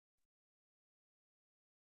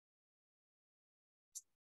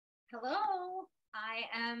Hello. I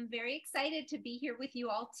am very excited to be here with you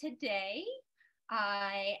all today.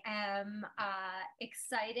 I am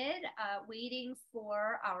excited, waiting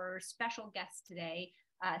for our special guest today,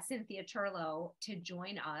 Cynthia Thurlow, to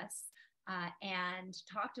join us and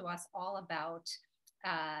talk to us all about,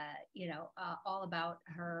 all about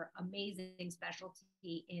her amazing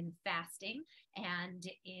specialty in fasting and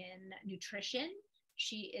in nutrition.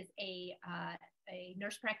 She is a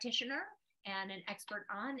nurse practitioner and an expert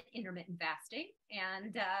on intermittent fasting.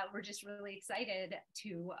 And we're just really excited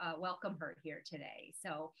to welcome her here today.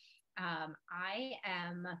 So I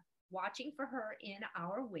am watching for her in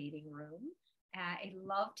our waiting room. I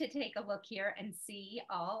love to take a look here and see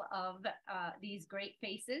all of these great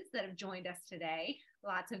faces that have joined us today.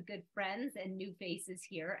 Lots of good friends and new faces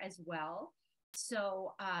here as well.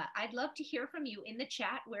 So I'd love to hear from you in the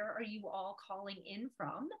chat. Where are you all calling in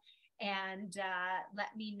from? And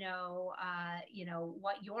let me know,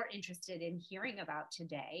 what you're interested in hearing about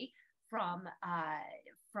today from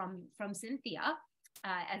Cynthia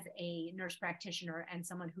as a nurse practitioner and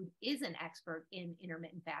someone who is an expert in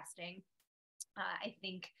intermittent fasting. I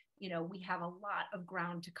think we have a lot of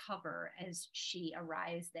ground to cover as she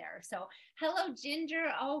arrives there. So hello,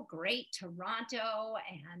 Ginger. Oh, great. Toronto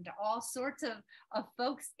and all sorts of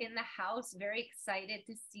folks in the house. Very excited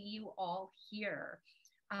to see you all here.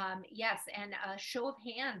 Yes, and a show of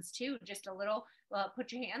hands too, just a little,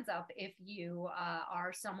 put your hands up if you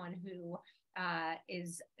are someone who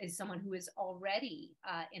is someone who is already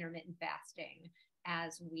intermittent fasting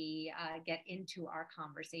as we get into our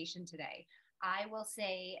conversation today. I will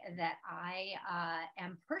say that I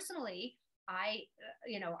am personally, I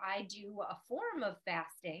do a form of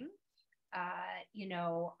fasting. I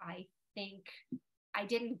think I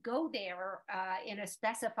didn't go there in a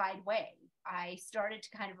specified way. I started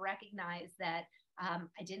to kind of recognize that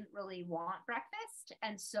I didn't really want breakfast.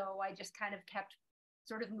 And so I just kind of kept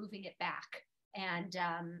sort of moving it back and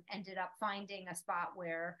ended up finding a spot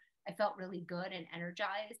where I felt really good and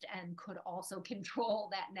energized and could also control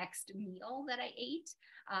that next meal that I ate.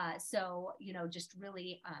 So, just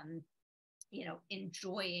really,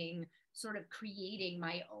 enjoying sort of creating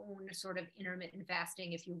my own sort of intermittent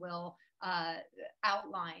fasting, if you will,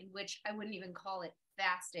 outline, which I wouldn't even call it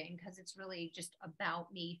fasting because it's really just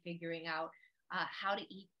about me figuring out how to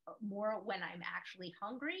eat more when I'm actually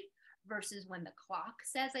hungry versus when the clock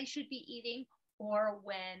says I should be eating, or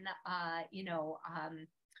when I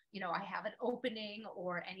have an opening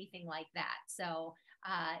or anything like that. So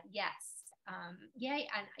yes.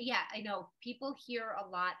 I know people hear a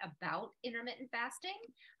lot about intermittent fasting.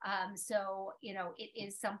 So, it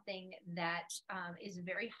is something that is a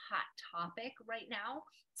very hot topic right now.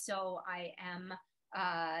 So I am,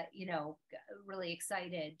 really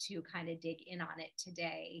excited to kind of dig in on it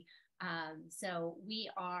today. So we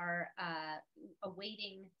are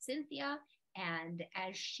awaiting Cynthia. And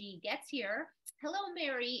as she gets here, hello,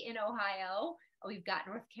 Mary in Ohio. We've got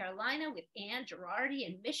North Carolina with Ann Girardi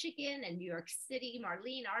in Michigan and New York City.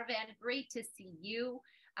 Marlene Arvan, great to see you.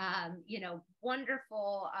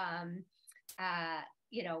 Wonderful,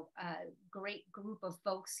 great group of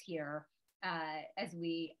folks here as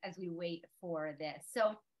we wait for this.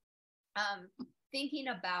 So thinking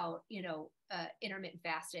about, intermittent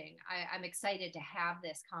fasting, I'm excited to have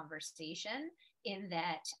this conversation in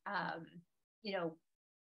that,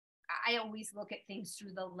 I always look at things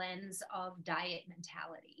through the lens of diet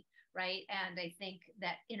mentality, right? And I think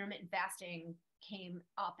that intermittent fasting came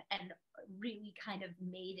up and really kind of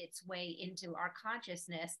made its way into our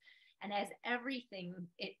consciousness. And as everything,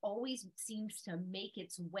 it always seems to make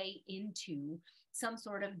its way into some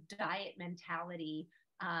sort of diet mentality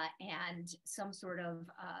and some sort of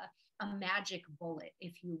a magic bullet,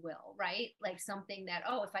 if you will, right? Like something that,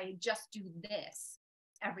 oh, if I just do this,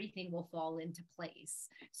 everything will fall into place.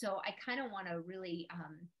 So I kind of want to really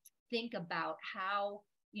think about how,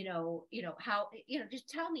 just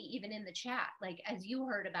tell me even in the chat, like as you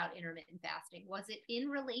heard about intermittent fasting, was it in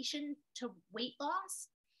relation to weight loss?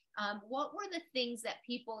 What were the things that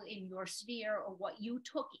people in your sphere or what you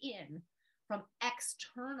took in from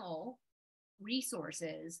external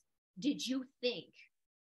resources did you think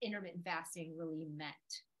intermittent fasting really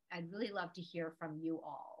meant? I'd really love to hear from you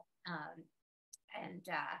all. And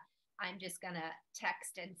I'm just going to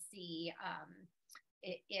text and see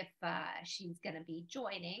if she's going to be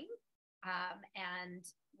joining. And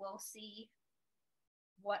we'll see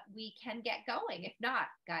what we can get going. If not,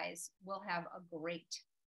 guys, we'll have a great.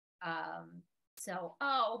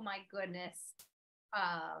 Oh my goodness.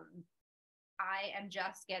 I am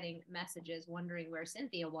just getting messages wondering where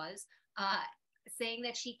Cynthia was, saying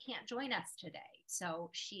that she can't join us today. So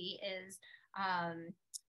she is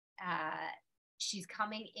she's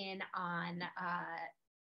coming in on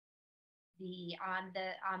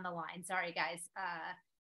the line. Sorry, guys.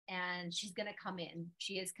 And she's going to come in.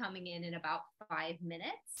 She is coming in about 5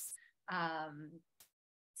 minutes.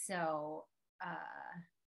 So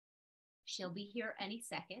she'll be here any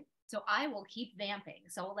second. So I will keep vamping.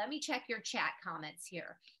 So let me check your chat comments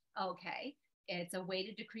here. Okay. It's a way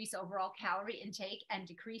to decrease overall calorie intake and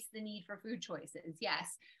decrease the need for food choices.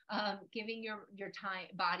 Yes. Giving your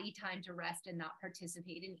body time to rest and not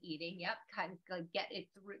participate in eating. Yep. Kind of get it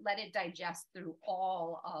through, let it digest through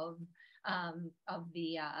all of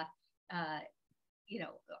the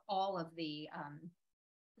all of the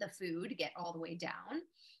food, get all the way down.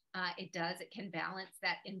 It can balance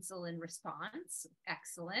that insulin response.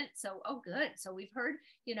 Excellent. So, oh, good. So we've heard,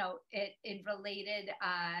 it related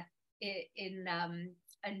in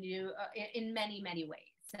many, many ways.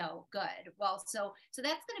 So good. Well, so that's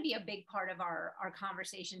going to be a big part of our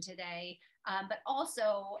conversation today. But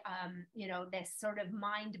also, this sort of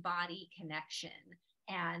mind-body connection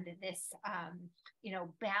and this,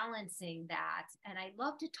 balancing that. And I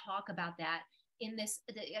love to talk about that in this,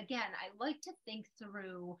 again, I like to think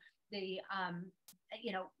through the,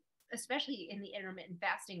 especially in the intermittent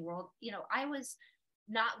fasting world, I was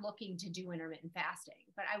not looking to do intermittent fasting,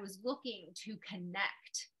 but I was looking to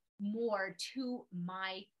connect more to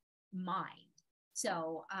my mind.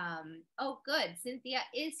 So, oh, good. Cynthia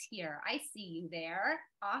is here. I see you there.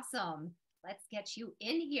 Awesome. Let's get you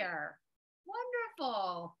in here.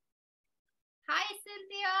 Wonderful. Hi,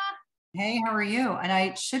 Cynthia. Hey, how are you? And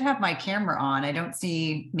I should have my camera on. I don't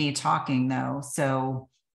see me talking though. So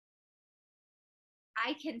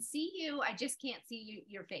I can see you. I just can't see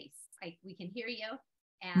your face. We can hear you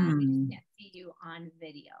and we just can't see you on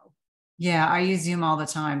video. Yeah, I use Zoom all the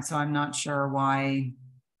time. So I'm not sure why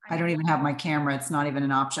I don't even have my camera. It's not even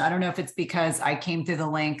an option. I don't know if it's because I came through the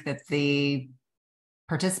link that the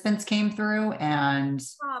participants came through, and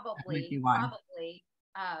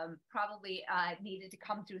probably needed to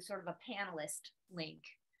come through sort of a panelist link.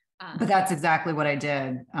 But that's exactly what I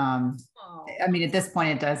did. I mean, at this point,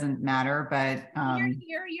 it doesn't matter, but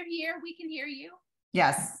you're here. We can hear you.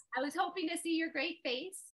 Yes. I was hoping to see your great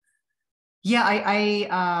face.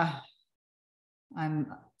 Yeah,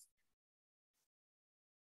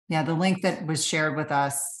 the link that was shared with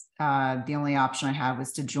us, the only option I have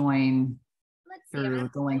was to join through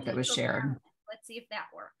the link that was shared. Let's see if that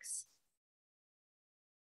works.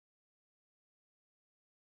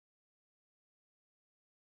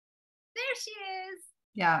 There she is.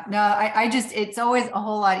 Yeah, no, it's always a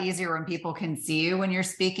whole lot easier when people can see you when you're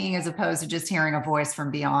speaking as opposed to just hearing a voice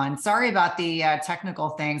from beyond. Sorry about the technical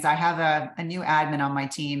things. I have a new admin on my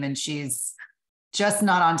team and she's just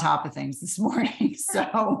not on top of things this morning.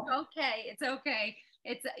 So it's okay.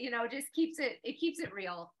 It's, just keeps it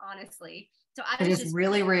real, honestly. So it is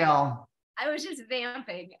really real. I was just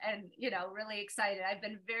vamping and, really excited. I've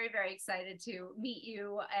been very, very excited to meet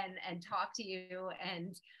you and talk to you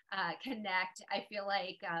and connect. I feel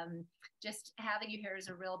like just having you here is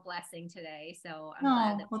a real blessing today. So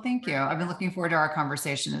I'm glad. Well, thank you. I've been looking forward to our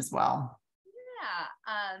conversation as well. Yeah.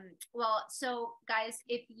 Well, so guys,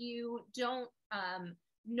 if you don't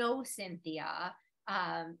know Cynthia,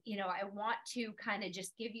 I want to kind of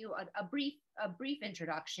just give you a brief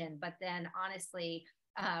introduction, but then honestly,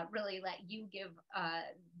 really let you give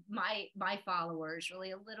my followers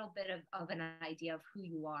really a little bit of an idea of who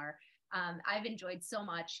you are. I've enjoyed so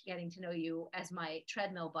much getting to know you as my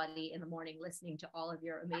treadmill buddy in the morning, listening to all of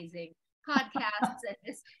your amazing podcasts and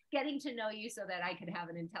just getting to know you so that I could have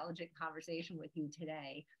an intelligent conversation with you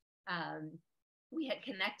today. We had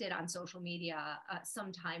connected on social media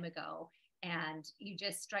some time ago, and you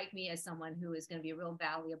just strike me as someone who is going to be a real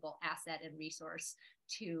valuable asset and resource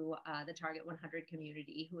to the Target 100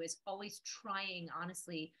 community, who is always trying,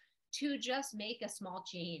 honestly, to just make a small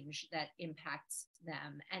change that impacts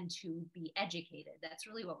them and to be educated. That's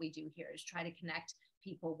really what we do here, is try to connect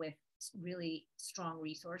people with really strong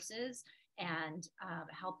resources and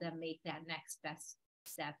help them make that next best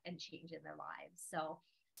step and change in their lives. So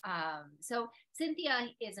Cynthia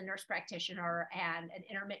is a nurse practitioner and an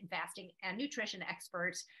intermittent fasting and nutrition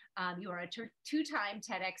expert. You are a two-time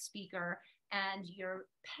TEDx speaker, and your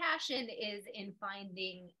passion is in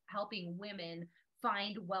helping women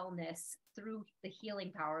find wellness through the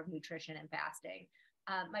healing power of nutrition and fasting.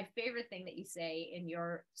 My favorite thing that you say in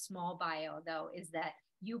your small bio, though, is that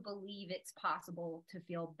you believe it's possible to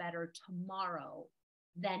feel better tomorrow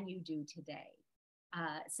than you do today.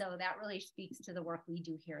 So that really speaks to the work we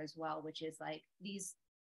do here as well, which is like these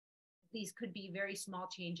could be very small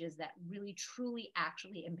changes that really, truly,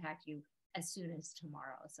 actually impact you as soon as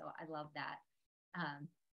tomorrow. So I love that.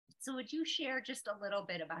 So would you share just a little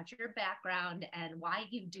bit about your background and why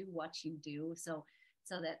you do what you do, so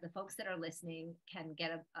that the folks that are listening can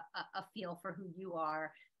get a feel for who you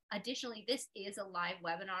are? Additionally, this is a live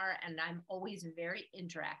webinar and I'm always a very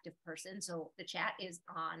interactive person. So the chat is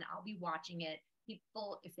on. I'll be watching it.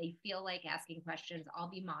 People, if they feel like asking questions, I'll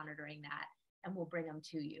be monitoring that and we'll bring them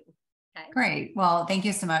to you. Okay. Great. Well, thank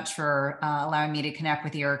you so much for allowing me to connect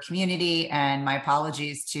with your community, and my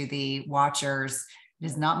apologies to the watchers. It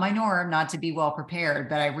is not my norm not to be well prepared,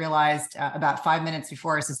 but I realized about 5 minutes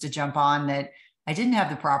before I was supposed to jump on that I didn't have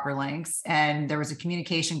the proper links and there was a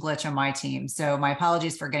communication glitch on my team. So my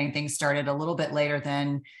apologies for getting things started a little bit later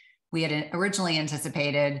than we had originally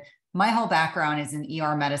anticipated. My whole background is in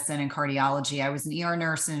ER medicine and cardiology. I was an ER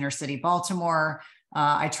nurse in inner city Baltimore.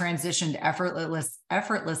 I transitioned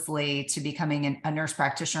effortlessly to becoming a nurse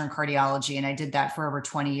practitioner in cardiology, and I did that for over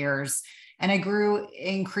 20 years. And I grew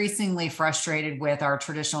increasingly frustrated with our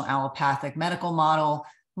traditional allopathic medical model,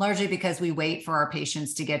 largely because we wait for our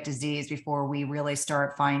patients to get disease before we really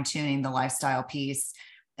start fine-tuning the lifestyle piece.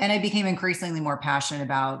 And I became increasingly more passionate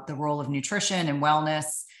about the role of nutrition and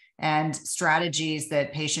wellness and strategies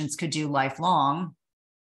that patients could do lifelong,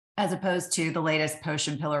 as opposed to the latest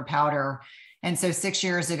potion, pill, or powder. And so 6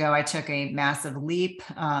 years ago, I took a massive leap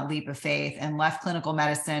of faith, and left clinical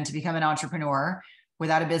medicine to become an entrepreneur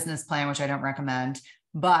without a business plan, which I don't recommend.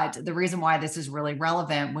 But the reason why this is really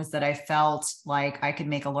relevant was that I felt like I could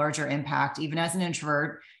make a larger impact, even as an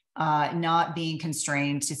introvert, not being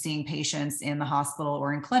constrained to seeing patients in the hospital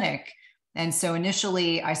or in clinic. And so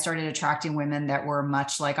initially, I started attracting women that were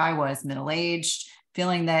much like I was, middle-aged,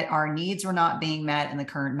 feeling that our needs were not being met in the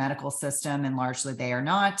current medical system, and largely they are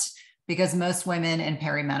not, because most women in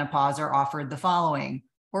perimenopause are offered the following: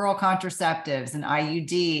 oral contraceptives, an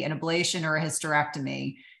IUD, an ablation, or a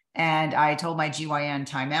hysterectomy. And I told my GYN,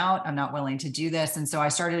 time out, I'm not willing to do this. And so I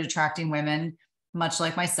started attracting women, much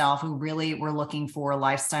like myself, who really were looking for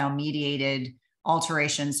lifestyle mediated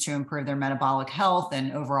alterations to improve their metabolic health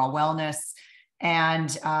and overall wellness.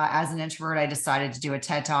 And as an introvert, I decided to do a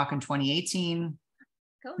TED Talk in 2018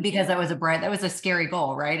 because that was a scary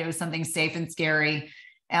goal, right? It was something safe and scary.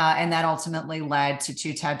 And that ultimately led to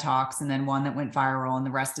 2 TED Talks, and then one that went viral, and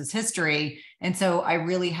the rest is history. And so I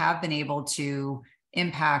really have been able to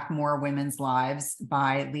impact more women's lives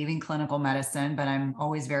by leaving clinical medicine, but I'm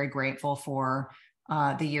always very grateful for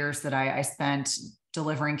the years that I spent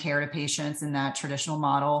delivering care to patients in that traditional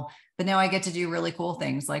model. But now I get to do really cool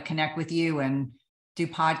things like connect with you and do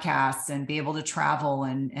podcasts and be able to travel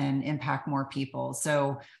and impact more people.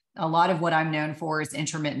 So a lot of what I'm known for is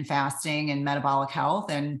intermittent fasting and metabolic health.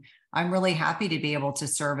 And I'm really happy to be able to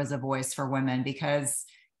serve as a voice for women, because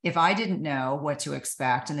if I didn't know what to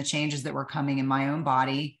expect and the changes that were coming in my own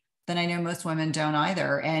body, then I know most women don't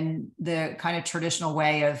either. And the kind of traditional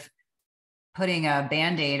way of putting a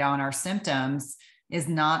Band-Aid on our symptoms is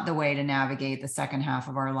not the way to navigate the second half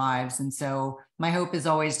of our lives. And so my hope is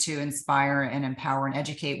always to inspire and empower and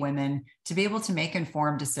educate women to be able to make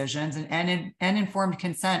informed decisions and informed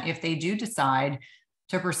consent if they do decide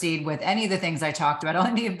to proceed with any of the things I talked about,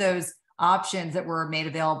 any of those options that were made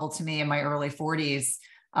available to me in my early 40s.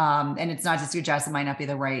 And it's not to suggest it might not be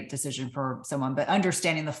the right decision for someone, but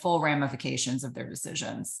understanding the full ramifications of their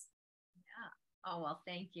decisions. Yeah. Oh, well,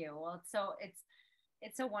 thank you. Well,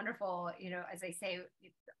 it's so wonderful. As I say,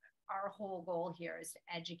 our whole goal here is to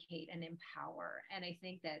educate and empower. And I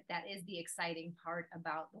think that that is the exciting part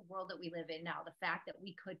about the world that we live in now. The fact that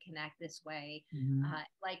we could connect this way,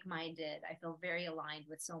 like-minded. I feel very aligned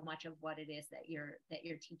with so much of what it is that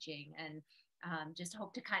you're teaching, and just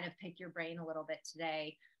hope to kind of pick your brain a little bit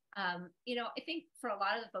today. I think for a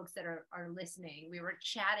lot of the folks that are listening, we were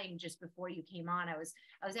chatting just before you came on. I was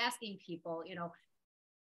asking people,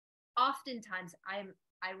 oftentimes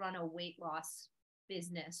I run a weight loss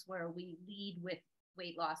business where we lead with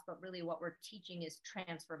weight loss, but really what we're teaching is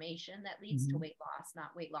transformation that leads to weight loss,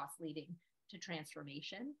 not weight loss leading to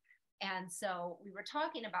transformation. And so we were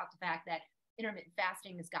talking about the fact that intermittent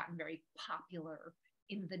fasting has gotten very popular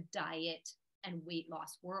in the diet and weight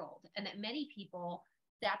loss world, and that many people,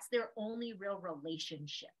 that's their only real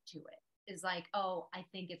relationship to it, is like, oh, I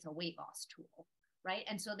think it's a weight loss tool. Right.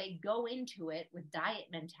 And so they go into it with diet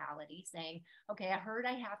mentality saying, okay, I heard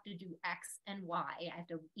I have to do X and Y. I have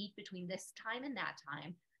to eat between this time and that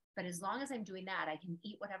time. But as long as I'm doing that, I can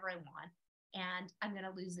eat whatever I want and I'm going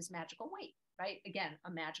to lose this magical weight. Right. Again,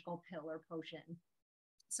 a magical pill or potion.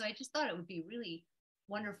 So I just thought it would be really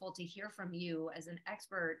wonderful to hear from you as an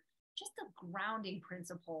expert, just the grounding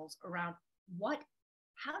principles around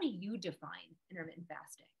how do you define intermittent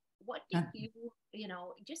fasting? What did you,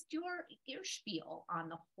 just your spiel on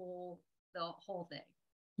the whole thing?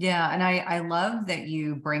 Yeah. And I love that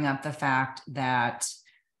you bring up the fact that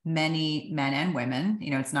many men and women,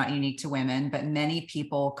 it's not unique to women, but many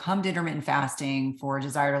people come to intermittent fasting for a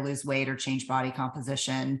desire to lose weight or change body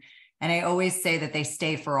composition. And I always say that they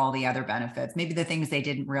stay for all the other benefits, maybe the things they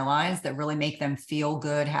didn't realize that really make them feel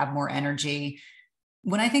good, have more energy.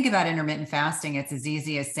 When I think about intermittent fasting, it's as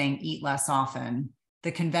easy as saying eat less often.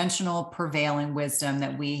 The conventional prevailing wisdom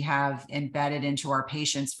that we have embedded into our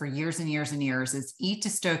patients for years and years and years is eat to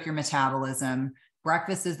stoke your metabolism.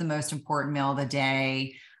 Breakfast is the most important meal of the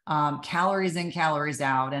day. Calories in, calories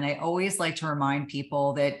out. And I always like to remind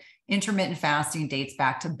people that intermittent fasting dates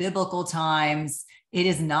back to biblical times. It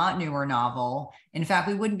is not new or novel. In fact,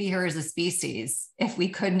 we wouldn't be here as a species if we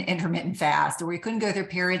couldn't intermittent fast, or we couldn't go through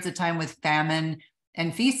periods of time with famine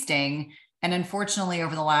and feasting. And unfortunately,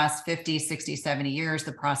 over the last 50, 60, 70 years,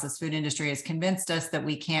 the processed food industry has convinced us that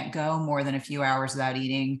we can't go more than a few hours without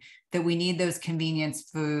eating, that we need those convenience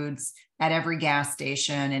foods at every gas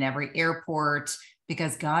station and every airport,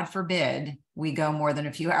 because God forbid we go more than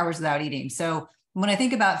a few hours without eating. So when I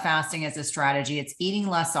think about fasting as a strategy, it's eating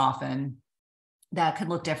less often. That could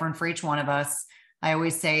look different for each one of us. I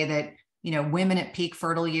always say that women at peak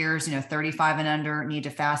fertile years, 35 and under, need to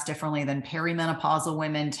fast differently than perimenopausal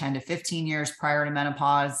women, 10 to 15 years prior to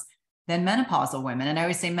menopause, than menopausal women. And I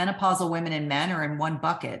always say menopausal women and men are in one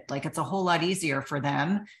bucket. Like, it's a whole lot easier for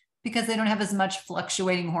them because they don't have as much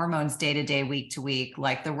fluctuating hormones day to day, week to week,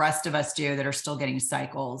 like the rest of us do that are still getting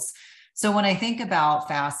cycles. So when I think about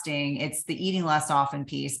fasting, it's the eating less often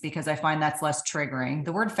piece, because I find that's less triggering.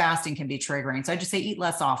 The word fasting can be triggering. So I just say eat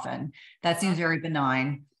less often. That seems very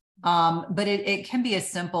benign. But it can be as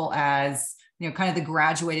simple as, kind of the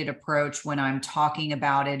graduated approach when I'm talking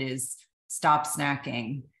about it is stop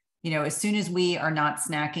snacking. As soon as we are not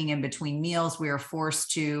snacking in between meals, we are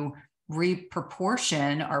forced to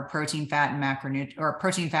reproportion our protein, fat, and or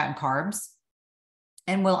protein, fat, and carbs.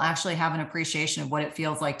 And we'll actually have an appreciation of what it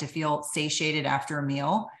feels like to feel satiated after a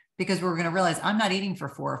meal, because we're going to realize I'm not eating for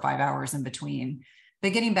 4 or 5 hours in between.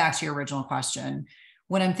 But getting back to your original question,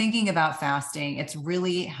 when I'm thinking about fasting, it's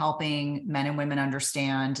really helping men and women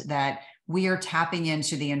understand that we are tapping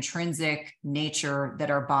into the intrinsic nature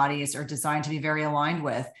that our bodies are designed to be very aligned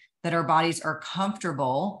with, that our bodies are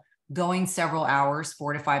comfortable going several hours,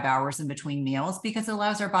 4 to 5 hours in between meals, because it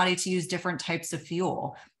allows our body to use different types of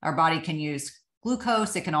fuel. Our body can use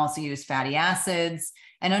glucose. It can also use fatty acids,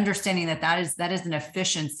 and understanding that is an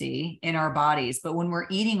efficiency in our bodies. But when we're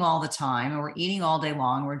eating all the time and we're eating all day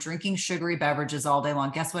long, we're drinking sugary beverages all day long,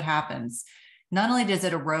 guess what happens? Not only does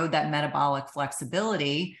it erode that metabolic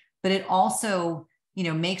flexibility, but it also,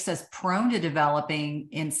 makes us prone to developing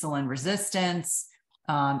insulin resistance.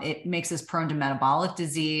 It makes us prone to metabolic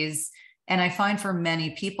disease. And I find for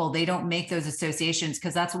many people, they don't make those associations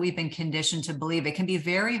because that's what we've been conditioned to believe. It can be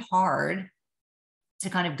very hard to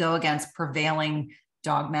kind of go against prevailing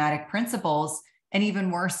dogmatic principles. And even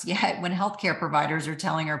worse yet, when healthcare providers are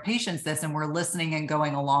telling our patients this and we're listening and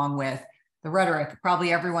going along with the rhetoric.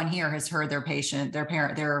 Probably everyone here has heard their patient, their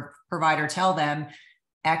parent, their provider tell them,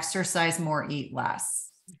 exercise more, eat less.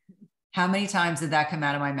 How many times did that come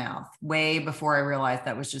out of my mouth? Way before I realized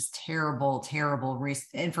that was just terrible, terrible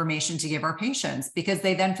information to give our patients, because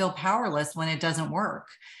they then feel powerless when it doesn't work.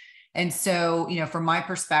 And so, from my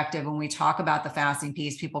perspective, when we talk about the fasting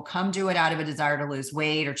piece, people come to it out of a desire to lose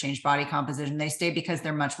weight or change body composition. They stay because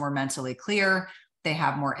they're much more mentally clear. They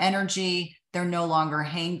have more energy. They're no longer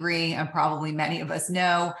hangry. And probably many of us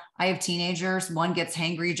know, I have teenagers. One gets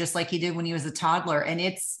hangry just like he did when he was a toddler. And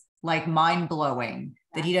it's like mind blowing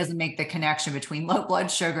that he doesn't make the connection between low blood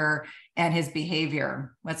sugar and his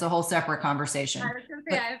behavior. That's a whole separate conversation. I was going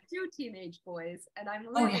to say, I have 2 teenage boys and I'm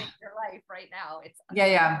living their life right now. It's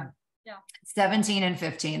Yeah. 17 and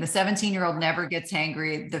 15. The 17-year-old never gets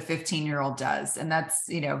hangry. The 15-year-old does. And that's,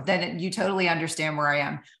 then you totally understand where I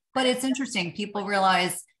am. But it's interesting. People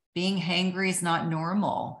realize being hangry is not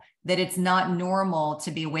normal, that it's not normal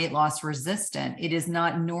to be weight loss resistant. It is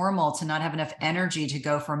not normal to not have enough energy to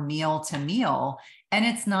go from meal to meal. And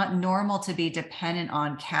it's not normal to be dependent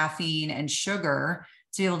on caffeine and sugar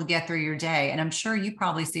to be able to get through your day. And I'm sure you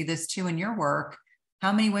probably see this too in your work.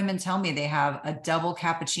 How many women tell me they have a double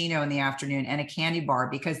cappuccino in the afternoon and a candy bar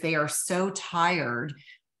because they are so tired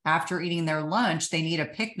after eating their lunch, they need a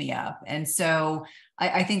pick-me-up. And so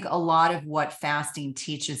I think a lot of what fasting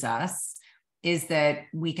teaches us is that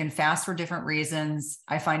we can fast for different reasons.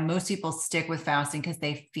 I find most people stick with fasting because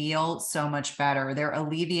they feel so much better. They're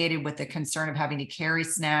alleviated with the concern of having to carry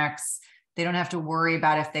snacks. They don't have to worry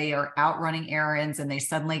about if they are out running errands and they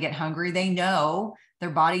suddenly get hungry. They know their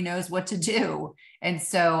body knows what to do. And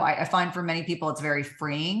so I find for many people, it's very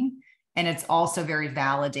freeing. And it's also very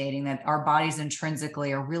validating that our bodies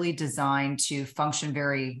intrinsically are really designed to function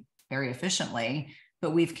very, very efficiently,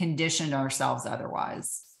 but we've conditioned ourselves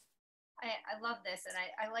otherwise. I love this. And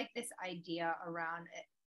I like this idea around it.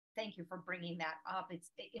 Thank you for bringing that up.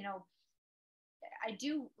 I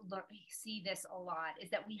do see this a lot, is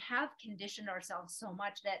that we have conditioned ourselves so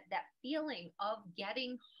much that that feeling of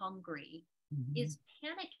getting hungry is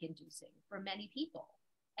panic inducing for many people.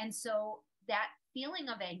 And so that feeling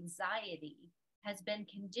of anxiety has been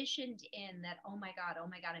conditioned in that, oh my God,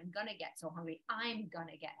 I'm going to get so hungry. I'm going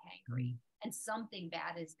to get hangry and something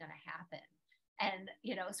bad is going to happen. And,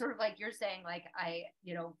 sort of like you're saying, like, I,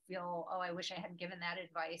 feel, oh, I wish I had given that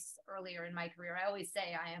advice earlier in my career. I always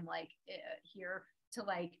say I am like here to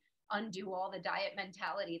like undo all the diet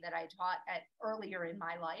mentality that I taught at earlier in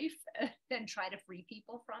my life and try to free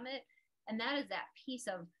people from it. And that is that piece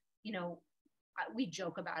of, we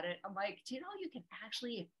joke about it. I'm like, do you know, you can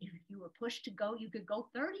actually, if you were pushed to go, you could go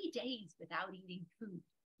 30 days without eating food.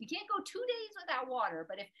 You can't go 2 days without water.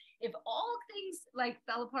 But if all things like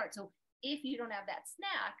fell apart, so if you don't have that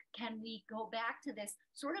snack, can we go back to this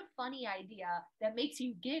sort of funny idea that makes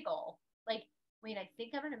you giggle? Like, wait, I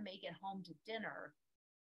think I'm going to make it home to dinner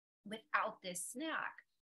without this snack.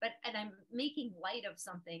 And I'm making light of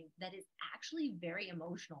something that is actually very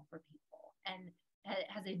emotional for people and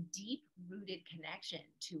has a deep rooted connection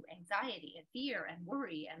to anxiety and fear and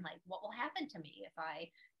worry and like, what will happen to me if I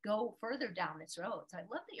go further down this road? So I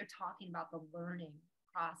love that you're talking about the learning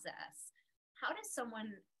process. How does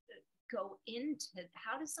someone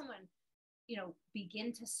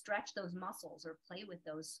begin to stretch those muscles or play with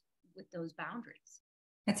those boundaries?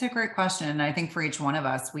 It's a great question. And I think for each one of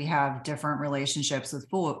us, we have different relationships with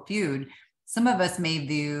food. Some of us may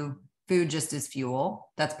view food just as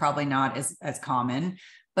fuel. That's probably not as common.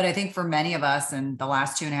 But I think for many of us, and the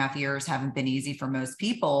last 2.5 years haven't been easy for most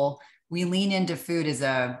people, we lean into food as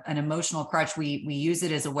an emotional crutch. We use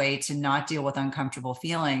it as a way to not deal with uncomfortable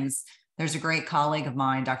feelings. There's a great colleague of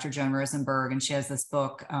mine, Dr. Joan Rosenberg, and she has this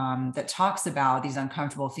book that talks about these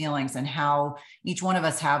uncomfortable feelings and how each one of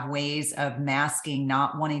us have ways of masking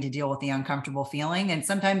not wanting to deal with the uncomfortable feeling. And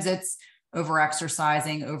sometimes it's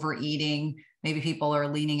over-exercising, overeating. Maybe people are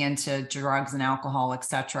leaning into drugs and alcohol, et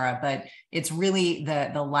cetera. But it's really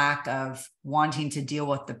the lack of wanting to deal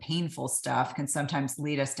with the painful stuff can sometimes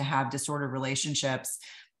lead us to have disordered relationships.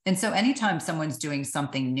 And so anytime someone's doing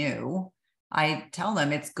something new, I tell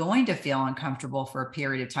them it's going to feel uncomfortable for a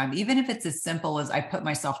period of time, even if it's as simple as I put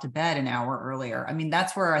myself to bed an hour earlier. I mean,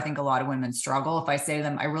 that's where I think a lot of women struggle. If I say to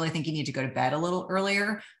them, I really think you need to go to bed a little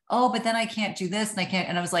earlier. Oh, but then I can't do this and I can't.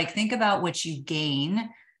 And I was like, think about what you gain,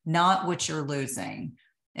 not what you're losing.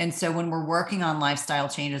 And so when we're working on lifestyle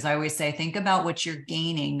changes, I always say, think about what you're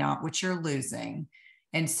gaining, not what you're losing.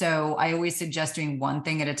 And so I always suggest doing one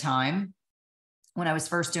thing at a time. When I was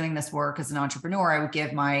first doing this work as an entrepreneur, I would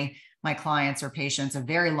give my clients or patients a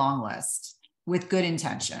very long list with good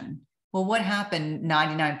intention. Well, what happened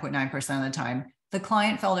 99.9% of the time? The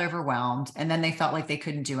client felt overwhelmed and then they felt like they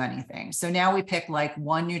couldn't do anything. So now we pick like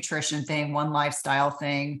one nutrition thing, one lifestyle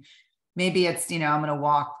thing. Maybe it's, I'm going to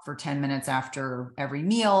walk for 10 minutes after every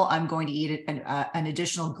meal. I'm going to eat an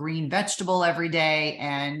additional green vegetable every day.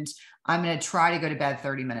 And I'm going to try to go to bed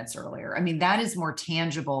 30 minutes earlier. I mean, that is more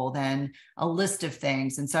tangible than a list of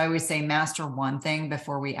things. And so I always say master one thing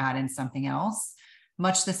before we add in something else.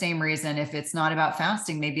 Much the same reason, if it's not about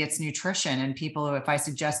fasting, maybe it's nutrition. And people, if I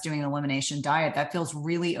suggest doing an elimination diet, that feels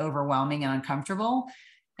really overwhelming and uncomfortable.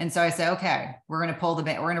 And so I say, okay, we're going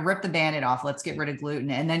to rip the Band-Aid off. Let's get rid of gluten.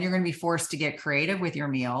 And then you're going to be forced to get creative with your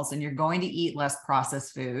meals and you're going to eat less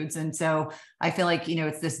processed foods. And so I feel like,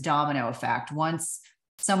 it's this domino effect. Once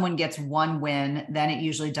someone gets one win, then it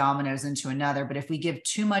usually dominoes into another. But if we give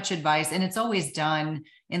too much advice, and it's always done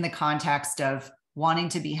in the context of wanting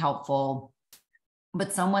to be helpful,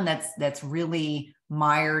 but someone that's really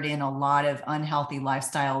mired in a lot of unhealthy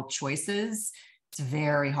lifestyle choices, it's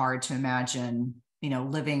very hard to imagine,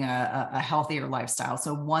 living a healthier lifestyle.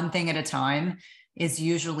 So one thing at a time is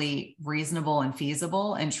usually reasonable and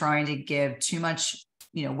feasible, and trying to give too much,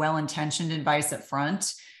 well-intentioned advice up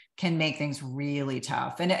front can make things really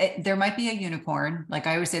tough. And there might be a unicorn. Like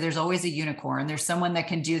I always say, there's always a unicorn. There's someone that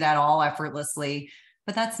can do that all effortlessly,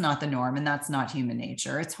 but that's not the norm. And that's not human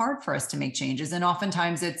nature. It's hard for us to make changes. And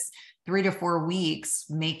oftentimes it's 3 to 4 weeks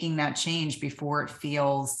making that change before it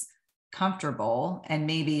feels comfortable. And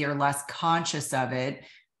maybe you're less conscious of it.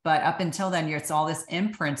 But up until then, it's all this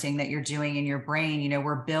imprinting that you're doing in your brain.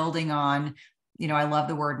 We're building on, I love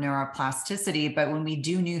the word neuroplasticity, but when we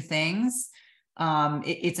do new things,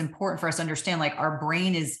 it's important for us to understand, like, our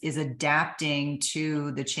brain is adapting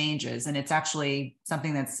to the changes. And it's actually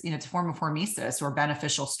something that's, it's a form of hormesis or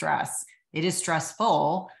beneficial stress. It is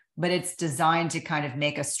stressful, but it's designed to kind of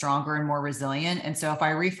make us stronger and more resilient. And so if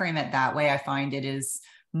I reframe it that way, I find it is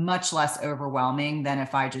much less overwhelming than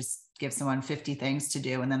if I just give someone 50 things to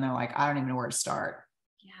do and then they're like, I don't even know where to start.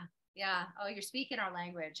 Yeah. Yeah. Oh, you're speaking our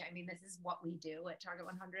language. I mean, this is what we do at Target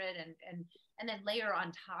 100, and then layer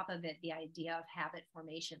on top of it the idea of habit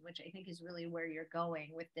formation, which I think is really where you're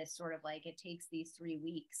going with this sort of like, it takes these 3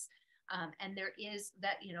 weeks. And there is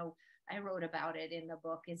that, I wrote about it in the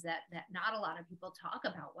book, is that not a lot of people talk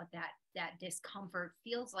about what that discomfort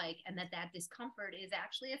feels like, and that discomfort is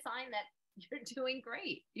actually a sign that you're doing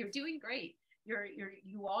great. You're doing great.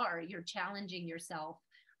 You're challenging yourself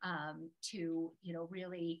to,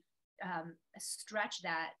 really stretch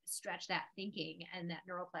that thinking, and that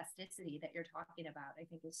neuroplasticity that you're talking about, I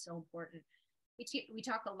think is so important. We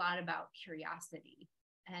talk a lot about curiosity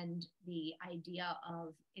and the idea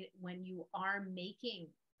of it, when you are making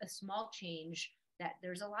a small change, that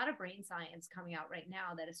there's a lot of brain science coming out right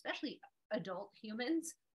now that especially adult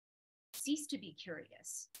humans cease to be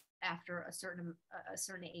curious after a certain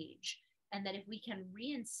age. And that if we can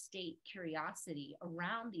reinstate curiosity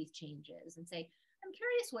around these changes and say, I'm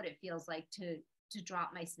curious what it feels like to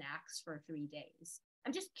drop my snacks for 3 days.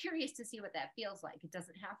 I'm just curious to see what that feels like. It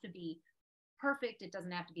doesn't have to be perfect. It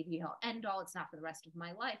doesn't have to be the end all. It's not for the rest of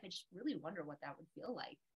my life. I just really wonder what that would feel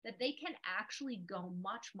like. That they can actually go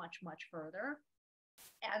much, much, much further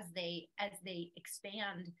as they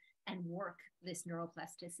expand and work this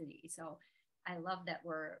neuroplasticity. So I love that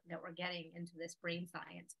we're getting into this brain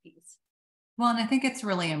science piece. Well, and I think it's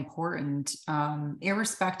really important,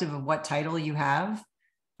 irrespective of what title you have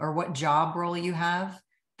or what job role you have,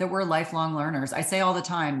 that we're lifelong learners. I say all the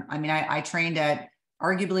time, I mean, I trained at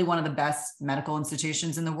arguably one of the best medical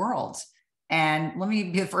institutions in the world. And let me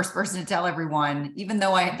be the first person to tell everyone, even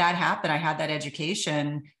though that happened, I had that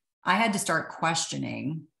education, I had to start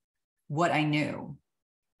questioning what I knew.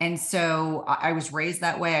 And so I was raised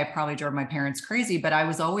that way. I probably drove my parents crazy, but I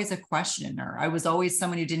was always a questioner. I was always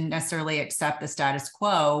someone who didn't necessarily accept the status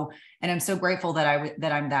quo. And I'm so grateful that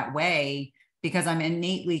I'm that way, because I'm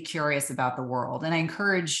innately curious about the world. And I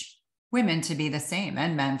encourage women to be the same,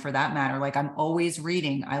 and men for that matter. Like, I'm always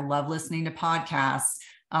reading. I love listening to podcasts.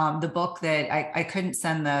 The book that I couldn't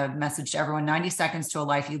send the message to everyone, 90 Seconds to a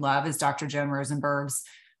Life You Love, is Dr. Joan Rosenberg's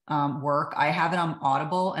work. I have it on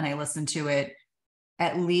Audible and I listen to it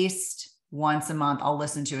at least once a month. I'll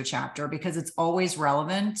listen to a chapter because it's always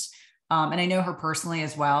relevant. And I know her personally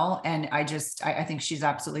as well. And I think she's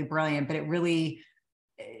absolutely brilliant, but it really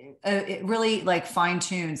like fine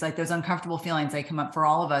tunes, like those uncomfortable feelings, they come up for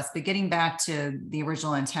all of us. But getting back to the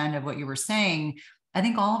original intent of what you were saying, I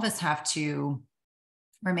think all of us have to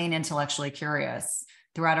remain intellectually curious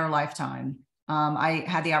throughout our lifetime. I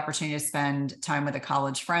had the opportunity to spend time with a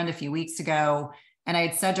college friend a few weeks ago. And I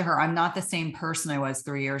had said to her, I'm not the same person I was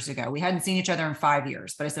 3 years ago. We hadn't seen each other in 5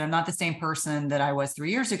 years, but I said, I'm not the same person that I was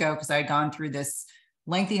 3 years ago, because I had gone through this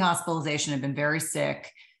lengthy hospitalization, had been very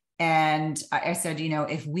sick. And I said,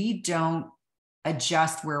 if we don't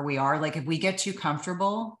adjust where we are, like if we get too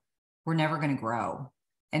comfortable, we're never going to grow.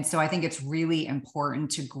 And so I think it's really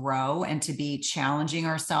important to grow and to be challenging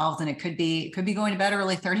ourselves. And it could be going to bed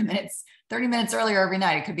early, 30 minutes earlier every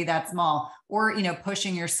night. It could be that small, or,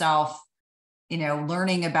 pushing yourself,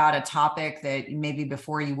 learning about a topic that maybe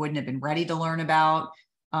before you wouldn't have been ready to learn about.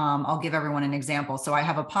 I'll give everyone an example. So I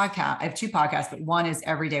have a podcast, I have 2 podcasts, but one is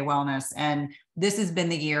Everyday Wellness. And this has been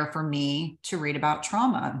the year for me to read about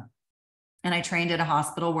trauma. And I trained at a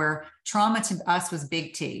hospital where trauma to us was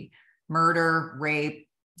big T: murder, rape,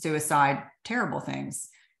 suicide, terrible things.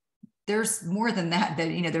 There's more than that,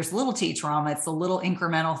 there's little t trauma. It's the little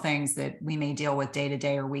incremental things that we may deal with day to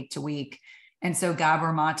day or week to week. And so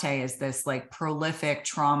Gabor Mate is this like prolific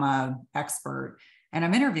trauma expert, and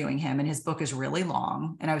I'm interviewing him, and his book is really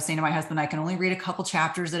long. And I was saying to my husband, I can only read a couple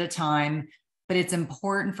chapters at a time, but it's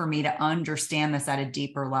important for me to understand this at a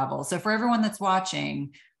deeper level. So for everyone that's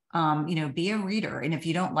watching, be a reader. And if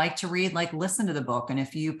you don't like to read, like, listen to the book. And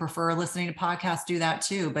if you prefer listening to podcasts, do that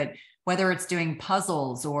too. But whether it's doing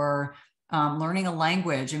puzzles or learning a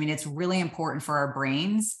language, I mean, it's really important for our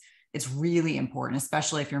brains. It's really important,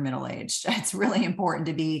 especially if you're middle-aged. It's really important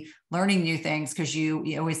to be learning new things, because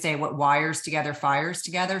you always say what wires together fires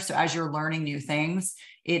together. So as you're learning new things,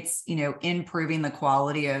 it's, improving the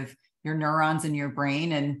quality of your neurons in your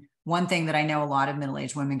brain. And one thing that I know a lot of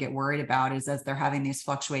middle-aged women get worried about is, as they're having these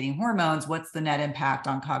fluctuating hormones, what's the net impact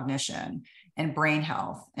on cognition and brain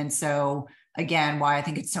health? And so again, why I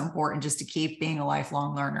think it's so important just to keep being a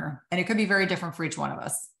lifelong learner. And it could be very different for each one of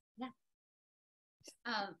us. Yeah.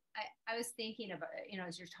 I was thinking about,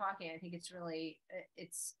 as you're talking, I think it's really,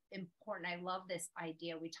 it's important. I love this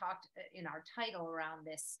idea. We talked in our title around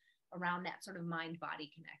that sort of mind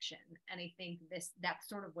body connection. And I think that's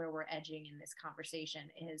sort of where we're edging in this conversation,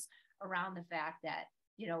 is around the fact that,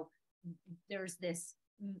 there's this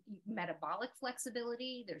metabolic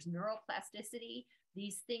flexibility, there's neuroplasticity,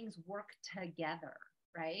 these things work together,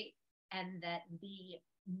 right? And that the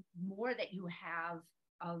more that you have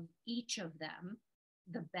of each of them,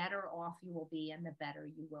 the better off you will be and the better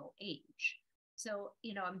you will age. So,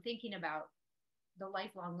 I'm thinking about the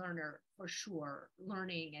lifelong learner for sure,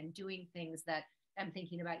 learning and doing things that I'm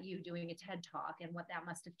thinking about you doing a TED Talk and what that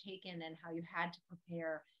must have taken and how you had to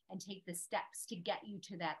prepare and take the steps to get you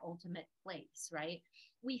to that ultimate place, right?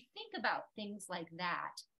 We think about things like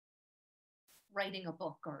that, writing a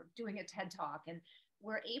book or doing a TED Talk, and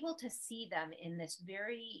we're able to see them in this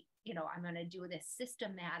very, I'm going to do this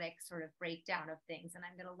systematic sort of breakdown of things, and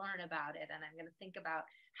I'm going to learn about it, and I'm going to think about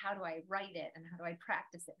how do I write it, and how do I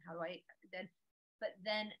practice it, how do I then. But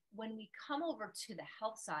then when we come over to the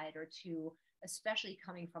health side, or to especially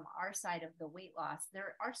coming from our side of the weight loss,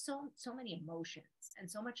 there are so many emotions and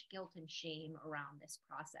so much guilt and shame around this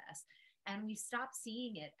process. And we stop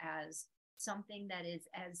seeing it as something that is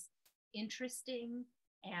as interesting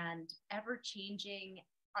and ever changing,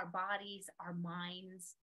 our bodies, our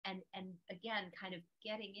minds, and again, kind of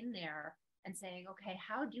getting in there and saying, okay,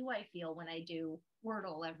 how do I feel when I do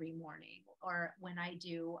Wordle every morning, or when I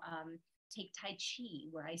do take Tai Chi,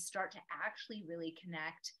 where I start to actually really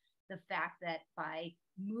connect the fact that by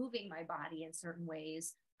moving my body in certain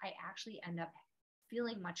ways, I actually end up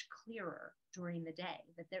feeling much clearer during the day,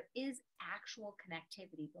 that there is actual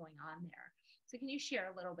connectivity going on there. So can you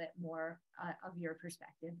share a little bit more of your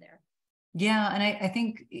perspective there? Yeah. And I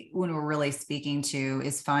think when we're really speaking to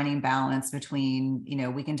is finding balance between,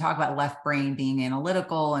 we can talk about left brain being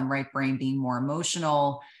analytical and right brain being more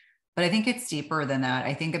emotional, but I think it's deeper than that.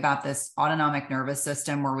 I think about this autonomic nervous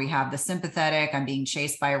system where we have the sympathetic, I'm being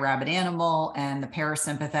chased by a rabid animal, and the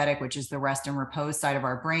parasympathetic, which is the rest and repose side of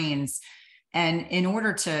our brains. And in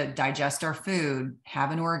order to digest our food,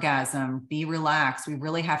 have an orgasm, be relaxed, we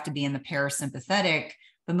really have to be in the parasympathetic.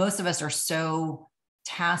 But most of us are so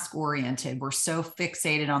task oriented. We're so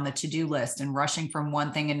fixated on the to-do list and rushing from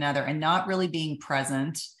one thing to another, and not really being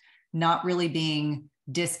present, not really being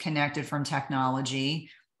disconnected from technology.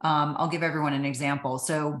 I'll give everyone an example.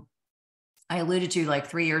 So I alluded to, like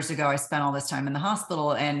 3 years ago, I spent all this time in the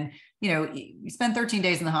hospital, and, you spend 13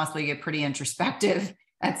 days in the hospital, you get pretty introspective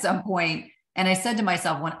at some point. And I said to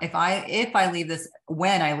myself, when I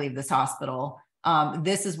leave this hospital,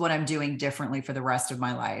 this is what I'm doing differently for the rest of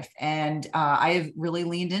my life. And I've really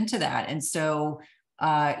leaned into that. And so,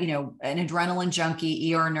 an adrenaline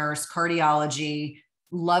junkie, ER nurse, cardiology,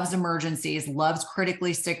 loves emergencies, loves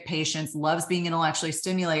critically sick patients, loves being intellectually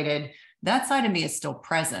stimulated. That side of me is still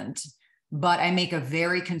present, but I make a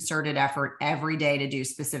very concerted effort every day to do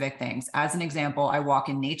specific things. As an example, I walk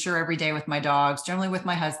in nature every day with my dogs, generally with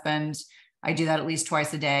my husband. I do that at least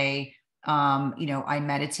twice a day. I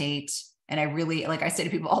meditate. And I really, like I say to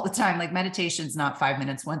people all the time, like, meditation's not 5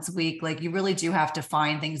 minutes once a week. Like, you really do have to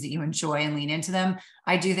find things that you enjoy and lean into them.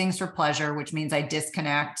 I do things for pleasure, which means I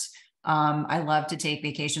disconnect. I love to take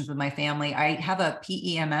vacations with my family. I have a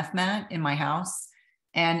PEMF mat in my house.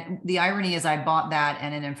 And the irony is I bought that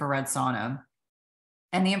and an infrared sauna.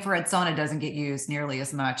 And the infrared sauna doesn't get used nearly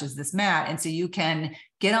as much as this mat. And so you can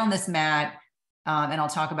get on this mat, and I'll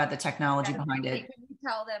talk about the technology behind it. Can you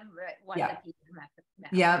tell them what yeah. the PEMF mat?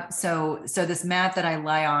 Yeah. So this mat that I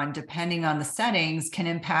lie on, depending on the settings, can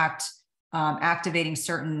impact activating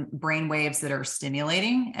certain brain waves that are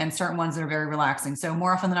stimulating and certain ones that are very relaxing. So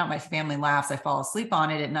more often than not, my family laughs. I fall asleep on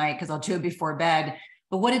it at night because I'll do it before bed.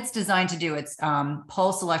 But what it's designed to do, it's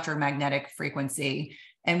pulse electromagnetic frequency.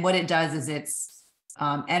 And what it does is it's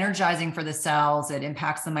energizing for the cells. It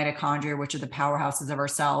impacts the mitochondria, which are the powerhouses of our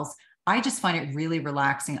cells. I just find it really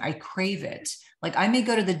relaxing. I crave it. Like, I may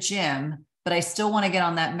go to the gym, but I still want to get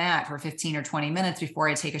on that mat for 15 or 20 minutes before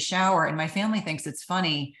I take a shower. And my family thinks it's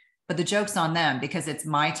funny, but the joke's on them because it's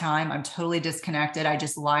my time. I'm totally disconnected. I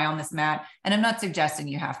just lie on this mat, and I'm not suggesting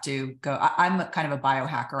you have to go. I'm kind of a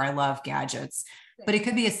biohacker. I love gadgets, but it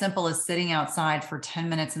could be as simple as sitting outside for 10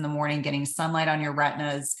 minutes in the morning, getting sunlight on your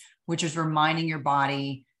retinas, which is reminding your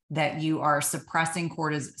body that you are suppressing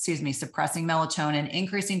melatonin,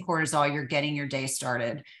 increasing cortisol. You're getting your day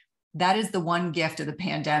started. That is the one gift of the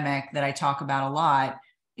pandemic that I talk about a lot,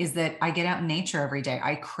 is that I get out in nature every day.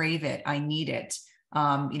 I crave it. I need it.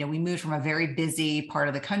 We moved from a very busy part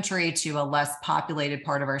of the country to a less populated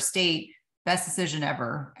part of our state. Best decision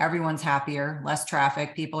ever. Everyone's happier, less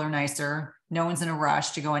traffic, people are nicer. No one's in a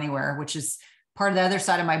rush to go anywhere, which is part of the other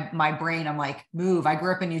side of my brain. I'm like, move. I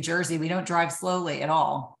grew up in New Jersey. We don't drive slowly at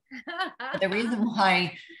all. But the reason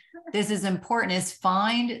why this is important is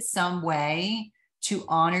find some way to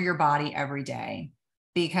honor your body every day.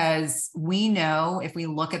 Because we know if we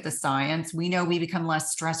look at the science, we know we become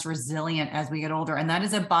less stress resilient as we get older. And that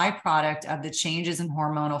is a byproduct of the changes in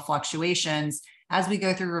hormonal fluctuations as we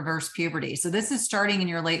go through reverse puberty. So this is starting in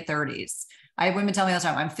your late 30s. I have women tell me all the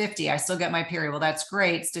time, I'm 50, I still get my period. Well, that's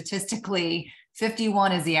great. Statistically,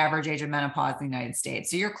 51 is the average age of menopause in the United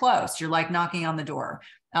States. So you're close. You're like knocking on the door.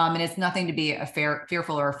 And it's nothing to be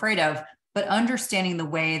fearful or afraid of. But understanding the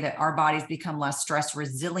way that our bodies become less stress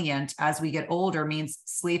resilient as we get older means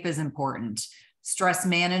sleep is important. Stress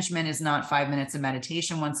management is not 5 minutes of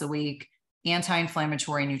meditation once a week,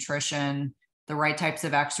 anti-inflammatory nutrition, the right types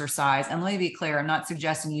of exercise. And let me be clear, I'm not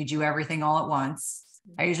suggesting you do everything all at once.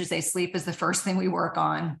 I usually say sleep is the first thing we work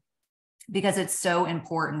on because it's so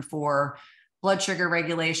important for blood sugar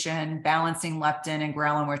regulation, balancing leptin and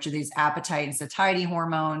ghrelin, which are these appetite and satiety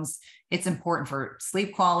hormones. It's important for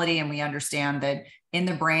sleep quality. And we understand that in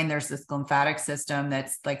the brain, there's this lymphatic system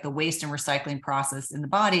that's like the waste and recycling process in the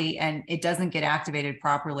body, and it doesn't get activated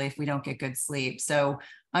properly if we don't get good sleep. So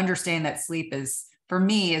understand that sleep is, for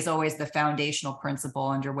me, is always the foundational principle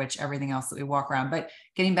under which everything else that we walk around. But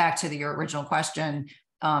getting back to your original question,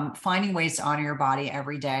 finding ways to honor your body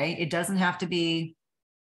every day. It doesn't have to be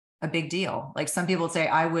a big deal. Like some people say,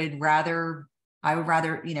 I would rather,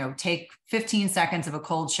 take 15 seconds of a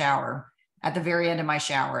cold shower at the very end of my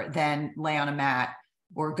shower than lay on a mat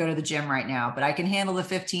or go to the gym right now. But I can handle the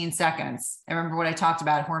 15 seconds. I remember what I talked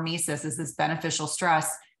about, hormesis is this beneficial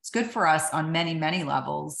stress. It's good for us on many, many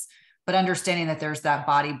levels, but understanding that there's that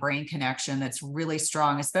body-brain connection that's really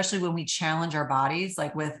strong, especially when we challenge our bodies,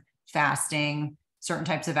 like with fasting, certain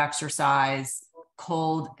types of exercise,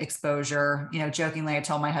 cold exposure. Jokingly, I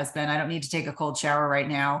told my husband, I don't need to take a cold shower right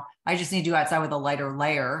now. I just need to go outside with a lighter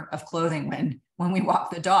layer of clothing when we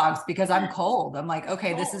walk the dogs because I'm cold. I'm like,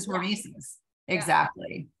 okay, this is hormesis. Yeah.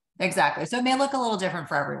 Exactly. So it may look a little different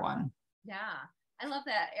for everyone. Yeah. I love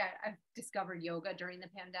that. I've discovered yoga during the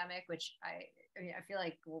pandemic, which I feel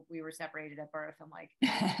like we were separated at birth. I'm like,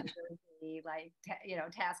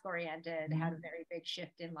 task oriented, had a very big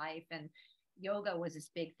shift in life, and yoga was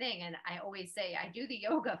this big thing. And I always say I do the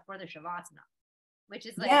yoga for the shavasana, which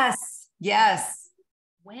is like, yes.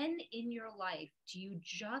 When in your life do you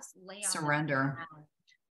just lay on surrender, the ground,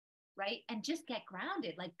 right? And just get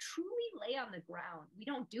grounded, like truly lay on the ground. We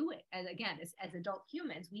don't do it. And again, as adult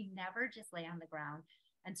humans, we never just lay on the ground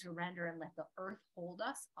and surrender and let the earth hold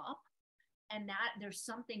us up. And that there's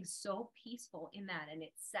something so peaceful in that, and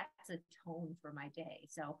it sets a tone for my day.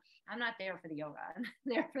 So I'm not there for the yoga, I'm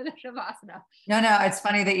there for the shavasana. No, it's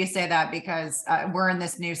funny that you say that because we're in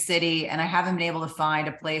this new city and I haven't been able to find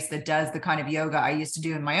a place that does the kind of yoga I used to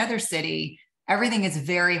do in my other city. Everything is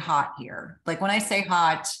very hot here. Like when I say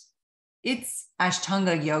hot, it's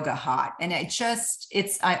Ashtanga yoga hot. And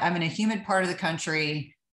I'm in a humid part of the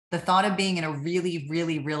country. The thought of being in a really,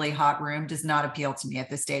 really, really hot room does not appeal to me at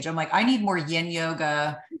this stage. I'm like, I need more yin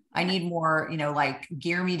yoga. I need more, like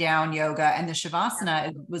gear me down yoga. And the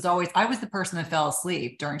shavasana was always, I was the person that fell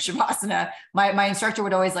asleep during shavasana. My instructor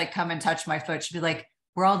would always like come and touch my foot. She'd be like,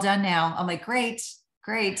 we're all done now. I'm like, great.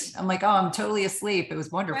 I'm like, oh, I'm totally asleep. It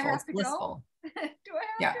was wonderful. It's blissful. Do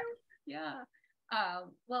I have to? Yeah.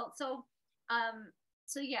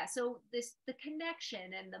 So the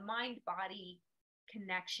connection and the mind body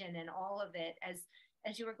connection and all of it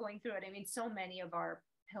as you were going through it, I mean, so many of our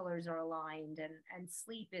pillars are aligned, and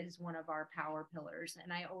sleep is one of our power pillars.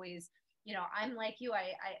 And I always, I'm like you,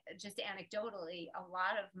 I just anecdotally, a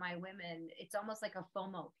lot of my women, it's almost like a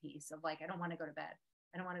FOMO piece of like, I don't want to go to bed.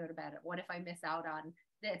 What if I miss out on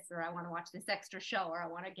this, or I want to watch this extra show, or I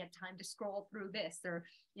want to get time to scroll through this, or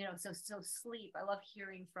so sleep. I love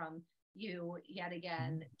hearing from you yet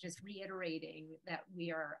again, just reiterating that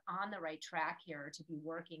we are on the right track here to be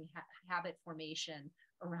working habit formation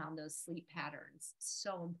around those sleep patterns.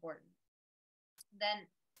 So important. Then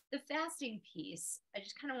the fasting piece, I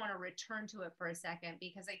just kind of want to return to it for a second,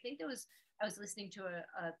 because I think I was listening to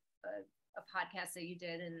a podcast that you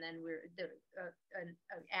did, and then an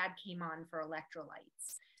ad came on for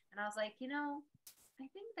electrolytes, and I was like, I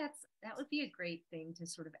think that would be a great thing to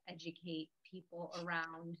sort of educate people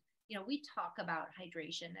around. We talk about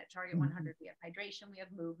hydration at Target 100. We have hydration, we have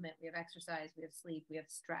movement, we have exercise, we have sleep, we have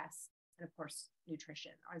stress, and of course,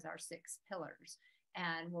 nutrition as our 6 pillars.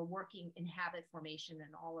 And we're working in habit formation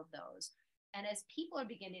and all of those. And as people are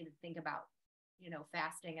beginning to think about,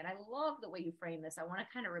 fasting, and I love the way you frame this, I want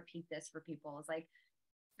to kind of repeat this for people. It's like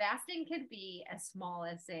fasting could be as small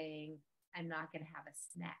as saying, I'm not going to have a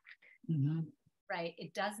snack. Mm-hmm. Right.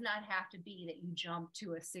 It does not have to be that you jump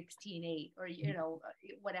to a 16-8 or,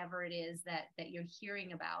 whatever it is that you're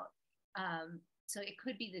hearing about. So it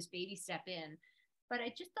could be this baby step in, but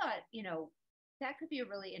I just thought, that could be a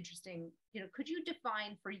really interesting, could you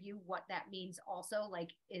define for you what that means also? Like,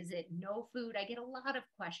 is it no food? I get a lot of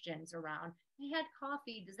questions around, I had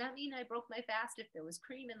coffee. Does that mean I broke my fast if there was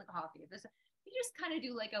cream in the coffee? If there's, you just kind of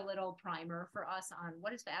do like a little primer for us on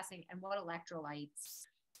what is fasting and what electrolytes,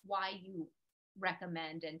 why you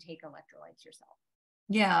recommend and take electrolytes yourself.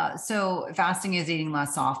 Yeah. So fasting is eating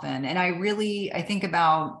less often. And I think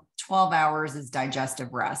about 12 hours is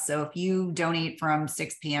digestive rest. So if you don't eat from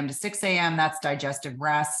 6 p.m. to 6 a.m., that's digestive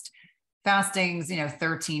rest. Fasting's,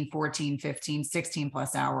 13, 14, 15, 16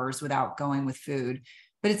 plus hours without going with food.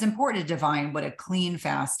 But it's important to define what a clean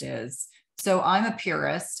fast is. So I'm a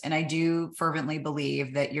purist, and I do fervently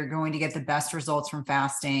believe that you're going to get the best results from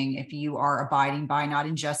fasting if you are abiding by not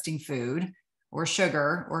ingesting food or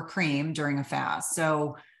sugar or cream during a fast.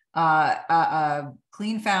 So a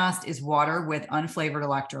clean fast is water with unflavored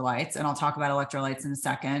electrolytes. And I'll talk about electrolytes in a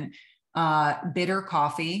second. Bitter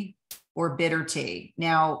coffee or bitter tea.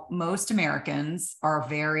 Now, most Americans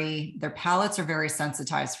their palates are very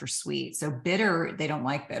sensitized for sweet. So bitter, they don't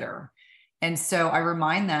like bitter. And so I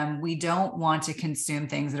remind them, we don't want to consume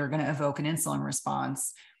things that are going to evoke an insulin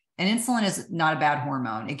response. And insulin is not a bad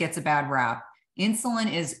hormone. It gets a bad rap.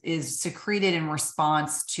 Insulin is secreted in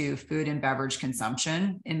response to food and beverage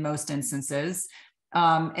consumption in most instances.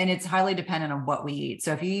 And it's highly dependent on what we eat.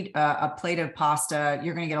 So if you eat a plate of pasta,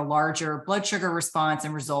 you're going to get a larger blood sugar response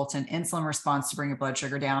and result in insulin response to bring your blood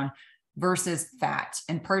sugar down versus fat,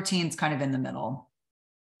 and protein's kind of in the middle.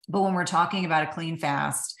 But when we're talking about a clean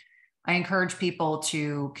fast, I encourage people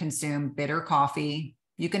to consume bitter coffee.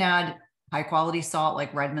 You can add high quality salt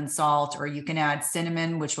like Redmond salt, or you can add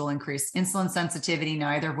cinnamon, which will increase insulin sensitivity,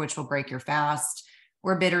 neither of which will break your fast,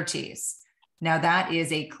 or bitter teas. Now that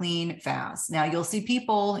is a clean fast. Now you'll see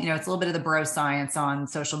people, it's a little bit of the bro science on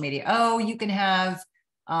social media. Oh, you can have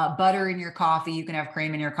butter in your coffee. You can have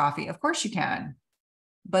cream in your coffee. Of course you can,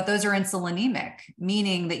 but those are insulinemic,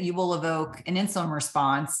 meaning that you will evoke an insulin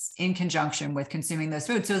response in conjunction with consuming those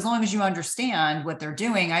foods. So as long as you understand what they're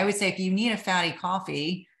doing, I always say, if you need a fatty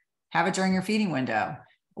coffee, have it during your feeding window,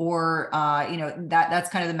 or, that's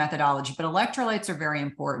kind of the methodology. But electrolytes are very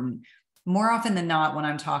important. More often than not, when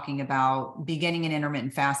I'm talking about beginning an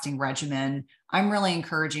intermittent fasting regimen, I'm really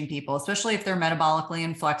encouraging people, especially if they're metabolically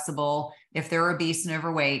inflexible, if they're obese and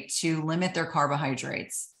overweight, to limit their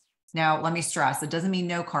carbohydrates. Now, let me stress, it doesn't mean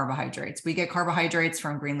no carbohydrates. We get carbohydrates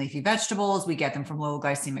from green leafy vegetables. We get them from low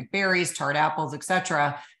glycemic berries, tart apples,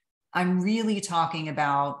 etc. I'm really talking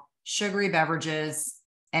about sugary beverages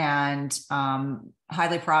and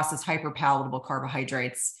highly processed, hyper palatable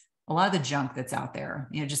carbohydrates. A lot of the junk that's out there,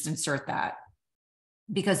 just insert that,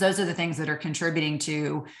 because those are the things that are contributing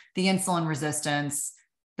to the insulin resistance,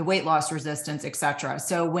 the weight loss resistance, et cetera.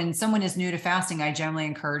 So when someone is new to fasting, I generally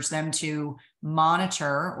encourage them to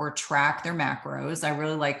monitor or track their macros. I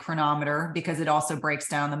really like Chronometer because it also breaks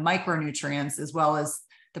down the micronutrients as well as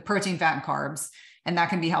the protein, fat, and carbs. And that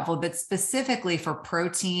can be helpful, but specifically for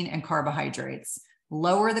protein and carbohydrates.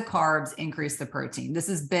 Lower the carbs, increase the protein. This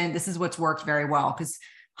is what's worked very well, because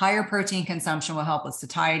higher protein consumption will help with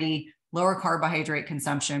satiety. Lower carbohydrate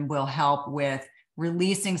consumption will help with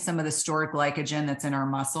releasing some of the stored glycogen that's in our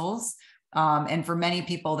muscles. And for many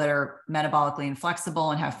people that are metabolically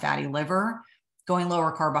inflexible and have fatty liver, going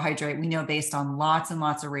lower carbohydrate, we know based on lots and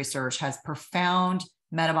lots of research, has profound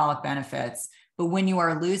metabolic benefits. But when you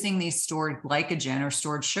are losing these stored glycogen or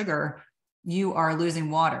stored sugar, you are losing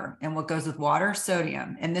water. And what goes with water?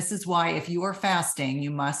 Sodium. And this is why if you are fasting, you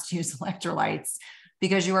must use electrolytes,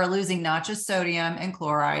 because you are losing not just sodium and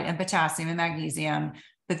chloride and potassium and magnesium,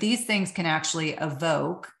 but these things can actually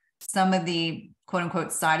evoke some of the quote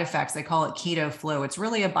unquote side effects. They call it keto flu. It's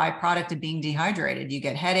really a byproduct of being dehydrated. You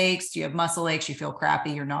get headaches, you have muscle aches, you feel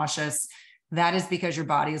crappy, you're nauseous. That is because your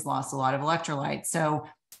body has lost a lot of electrolytes. So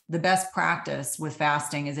the best practice with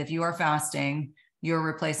fasting is, if you are fasting, you're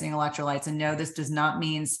replacing electrolytes. And no, this does not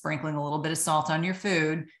mean sprinkling a little bit of salt on your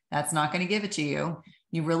food. That's not going to give it to you.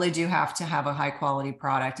 You really do have to have a high quality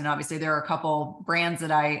product. And obviously there are a couple brands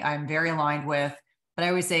that I'm very aligned with, but I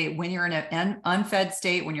always say, when you're in an unfed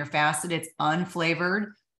state, when you're fasted, it's unflavored.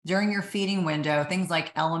 During your feeding window, things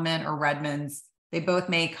like Element or Redmond's, they both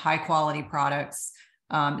make high quality products.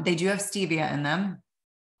 They do have stevia in them.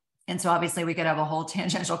 And so obviously we could have a whole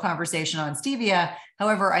tangential conversation on stevia.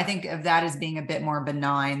 However, I think of that as being a bit more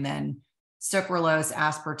benign than sucralose,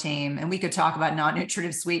 aspartame, and we could talk about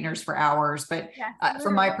non-nutritive sweeteners for hours. But Yes,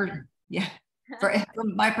 from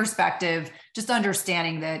from my perspective, just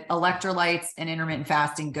understanding that electrolytes and intermittent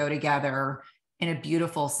fasting go together in a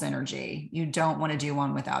beautiful synergy. You don't want to do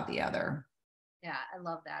one without the other. Yeah, I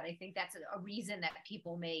love that. I think that's a reason that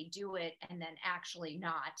people may do it and then actually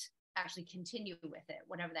not actually continue with it,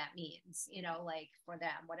 whatever that means, like for them,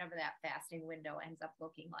 whatever that fasting window ends up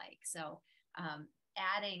looking like. So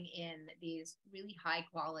adding in these really high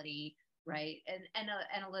quality, right, and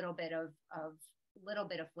a little bit of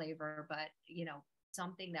flavor, but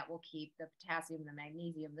something that will keep the potassium, the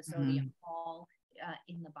magnesium, the sodium all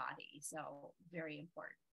in the body. So very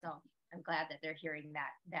important. So I'm glad that they're hearing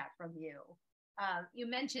that from you. You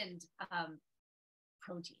mentioned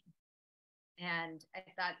protein, and I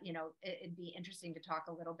thought it'd be interesting to talk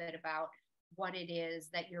a little bit about what it is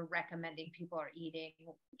that you're recommending people are eating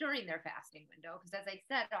during their fasting window, because as I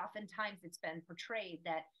said, oftentimes it's been portrayed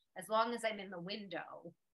that as long as I'm in the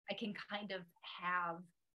window, I can kind of have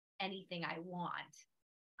anything I want.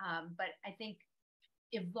 But I think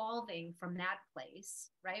evolving from that place,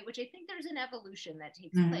 right, which I think there's an evolution that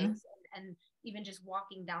takes place, and even just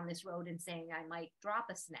walking down this road and saying I might drop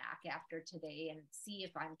a snack after today and see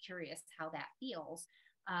if I'm curious how that feels.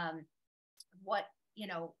 What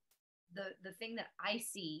the thing that I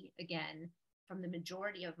see again from the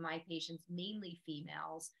majority of my patients, mainly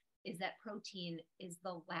females, is that protein is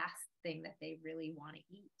the last thing that they really want to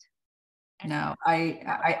eat. And no, I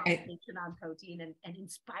on protein and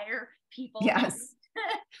inspire people. Yes.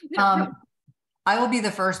 I will be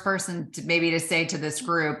the first person to say to this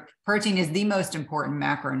group, protein is the most important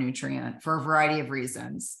macronutrient for a variety of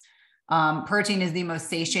reasons. Protein is the most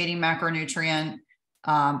satiating macronutrient.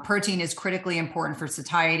 Protein is critically important for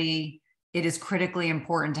satiety. It is critically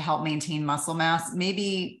important to help maintain muscle mass.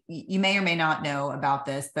 Maybe you may or may not know about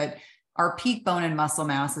this, but our peak bone and muscle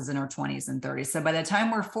mass is in our 20s and 30s. So by the time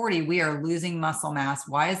we're 40, we are losing muscle mass.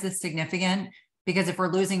 Why is this significant? Because if we're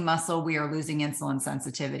losing muscle, we are losing insulin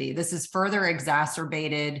sensitivity. This is further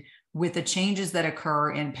exacerbated with the changes that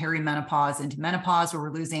occur in perimenopause into menopause, where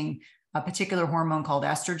we're losing a particular hormone called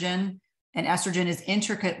estrogen. And estrogen is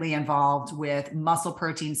intricately involved with muscle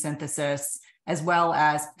protein synthesis as well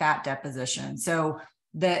as fat deposition. So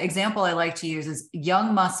the example I like to use is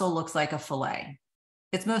young muscle looks like a fillet.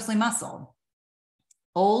 It's mostly muscle.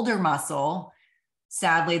 Older muscle,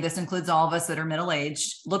 sadly, this includes all of us that are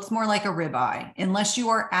middle-aged, looks more like a ribeye, unless you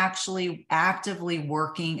are actually actively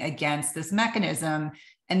working against this mechanism.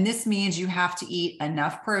 And this means you have to eat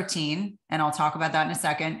enough protein, and I'll talk about that in a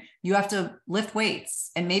second. You have to lift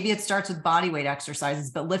weights, and maybe it starts with body weight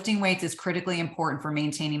exercises, but lifting weights is critically important for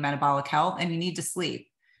maintaining metabolic health, and you need to sleep.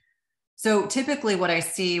 So typically what I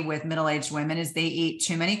see with middle-aged women is they eat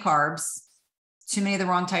too many carbs, too many of the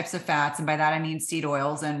wrong types of fats. And by that, I mean seed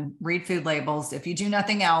oils. And read food labels. If you do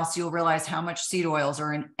nothing else, you'll realize how much seed oils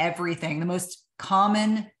are in everything. The most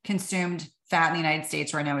common consumed fat in the United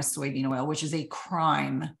States right now is soybean oil, which is a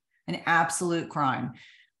crime, an absolute crime.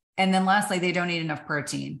 And then lastly, they don't eat enough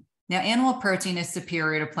protein. Now, animal protein is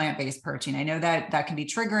superior to plant-based protein. I know that that can be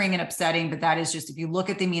triggering and upsetting, but that is just, if you look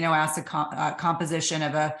at the amino acid composition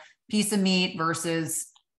of a piece of meat versus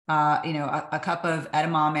a cup of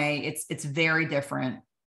edamame, it's very different.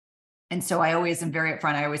 And so I always am very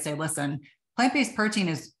upfront. I always say, listen, plant-based protein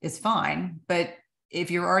is fine, but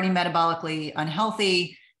if you're already metabolically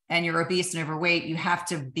unhealthy and you're obese and overweight, you have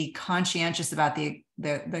to be conscientious about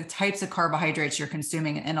the types of carbohydrates you're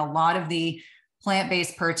consuming. And a lot of the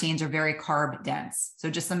plant-based proteins are very carb dense. So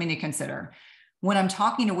just something to consider. When I'm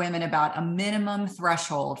talking to women about a minimum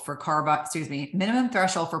threshold for minimum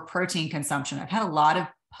threshold for protein consumption, I've had a lot of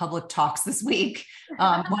public talks this week.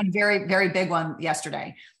 One very, very big one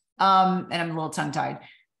yesterday. And I'm a little tongue-tied.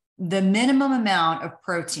 The minimum amount of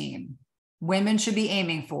protein women should be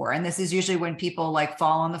aiming for, and this is usually when people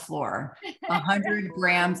fall on the floor, 100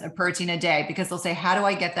 grams of protein a day, because they'll say, how do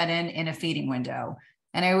I get that in a feeding window?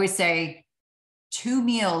 And I always say 2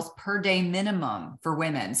 meals per day minimum for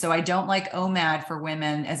women. So I don't like OMAD for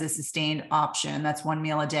women as a sustained option. That's 1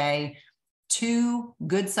 meal a day. 2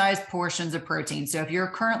 good sized portions of protein. So if you're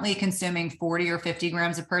currently consuming 40 or 50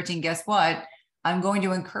 grams of protein, guess what? I'm going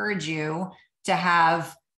to encourage you to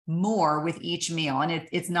have more with each meal. And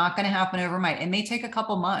it's not going to happen overnight. It may take a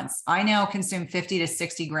couple months. I now consume 50 to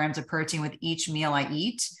 60 grams of protein with each meal I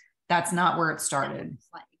eat. That's not where it started.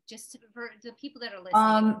 Just for the people that are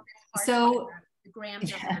listening. So the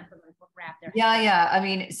grams are hard for them to wrap their head. Yeah. I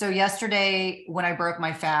mean, so yesterday when I broke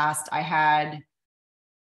my fast, I had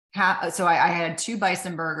So I had 2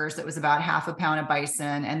 bison burgers that was about half a pound of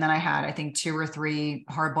bison. And then I had, I think, 2 or 3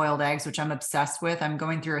 hard boiled eggs, which I'm obsessed with. I'm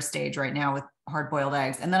going through a stage right now with hard boiled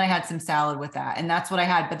eggs. And then I had some salad with that. And that's what I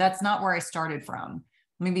had, but that's not where I started from.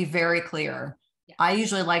 Let me be very clear. Yeah. I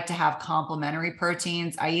usually like to have complementary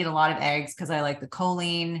proteins. I eat a lot of eggs because I like the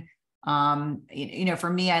choline. For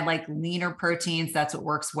me, I like leaner proteins. That's what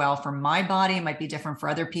works well for my body. It might be different for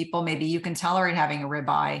other people. Maybe you can tolerate having a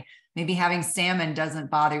ribeye. Maybe having salmon doesn't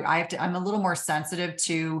bother you. I'm a little more sensitive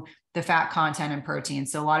to the fat content and protein.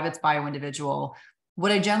 So a lot of it's bio-individual.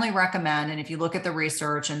 What I generally recommend, and if you look at the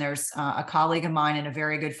research, and there's a colleague of mine and a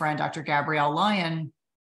very good friend, Dr. Gabrielle Lyon,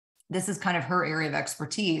 this is kind of her area of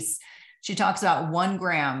expertise. She talks about 1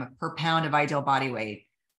 gram per pound of ideal body weight.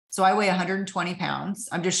 So I weigh 120 pounds.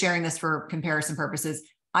 I'm just sharing this for comparison purposes.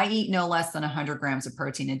 I eat no less than 100 grams of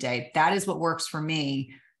protein a day. That is what works for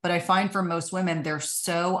me. But I find for most women, they're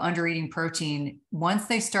so under eating protein. Once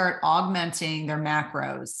they start augmenting their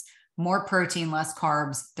macros, more protein, less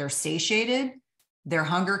carbs, they're satiated, their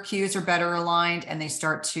hunger cues are better aligned, and they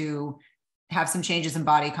start to have some changes in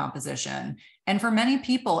body composition. And for many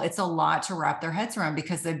people, it's a lot to wrap their heads around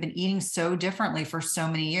because they've been eating so differently for so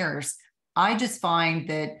many years. I just find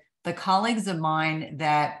that the colleagues of mine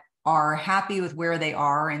that are happy with where they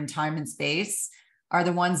are in time and space are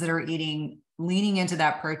the ones that are leaning into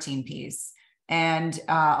that protein piece. And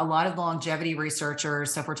a lot of longevity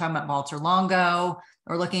researchers, so if we're talking about Walter Longo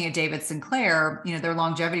or looking at David Sinclair, they're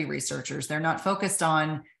longevity researchers. They're not focused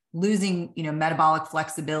on losing, metabolic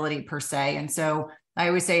flexibility per se. And so I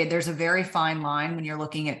always say there's a very fine line when you're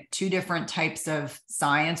looking at 2 different types of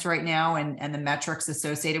science right now and the metrics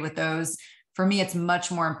associated with those. For me, it's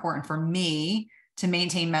much more important for me to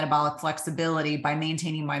maintain metabolic flexibility by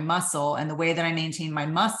maintaining my muscle. And the way that I maintain my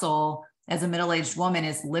muscle as a middle-aged woman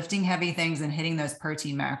is lifting heavy things and hitting those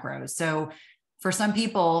protein macros. So for some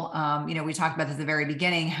people, we talked about this at the very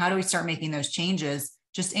beginning, how do we start making those changes?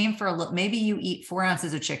 Just aim for a little, maybe you eat 4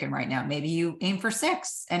 ounces of chicken right now. Maybe you aim for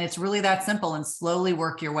 6, and it's really that simple, and slowly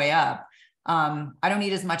work your way up. I don't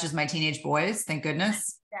eat as much as my teenage boys, thank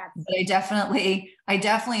goodness. But I definitely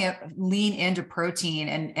lean into protein,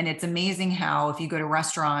 and it's amazing how if you go to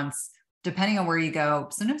restaurants, depending on where you go,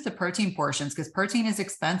 sometimes the protein portions, because protein is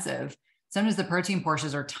expensive, sometimes the protein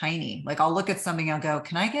portions are tiny. Like I'll look at something, I'll go,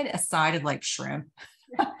 can I get a side of like shrimp?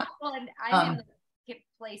 Well, and I'm in the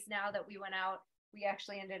place now that we went out. We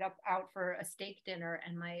actually ended up out for a steak dinner,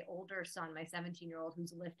 and my older son, my 17-year-old,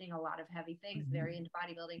 who's lifting a lot of heavy things, very into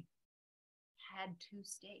bodybuilding, had 2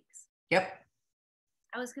 steaks. Yep.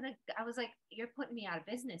 I was like, you're putting me out of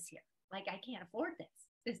business here. Like, I can't afford this.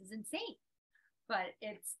 This is insane. But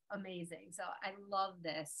it's amazing. So I love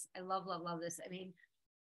this. I love this. I mean,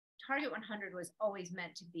 Target 100 was always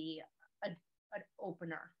meant to be an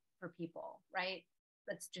opener for people, right?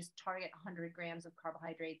 Let's just target 100 grams of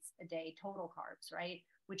carbohydrates a day, total carbs, right?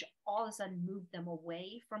 Which all of a sudden moved them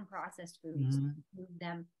away from processed foods, moved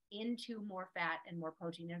them into more fat and more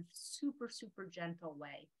protein in a super, super gentle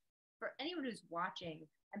way. For anyone who's watching,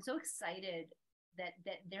 I'm so excited that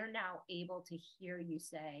they're now able to hear you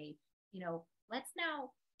say, let's now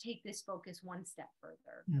take this focus one step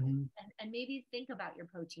further and maybe think about your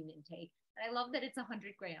protein intake. And I love that it's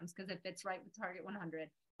 100 grams because it fits right with Target 100.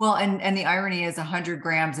 Well, and the irony is 100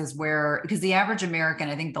 grams is because the average American,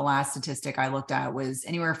 I think the last statistic I looked at was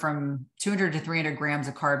anywhere from 200 to 300 grams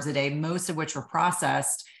of carbs a day, most of which were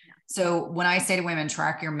processed. Yeah. So when I say to women,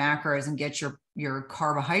 track your macros and get your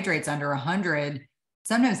carbohydrates under 100,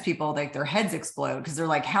 sometimes people, like, their heads explode because they're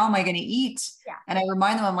like, how am I going to eat? Yeah. And I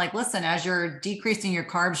remind them, I'm like, listen, as you're decreasing your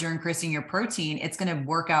carbs, you're increasing your protein. It's going to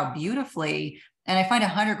work out beautifully. And I find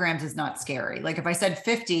 100 grams is not scary. Like if I said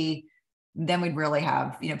 50, then we'd really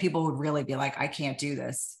have, people would really be like, I can't do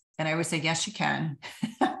this. And I always say, yes, you can.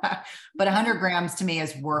 But 100 grams to me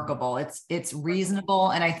is workable. It's reasonable.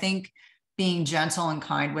 And I think being gentle and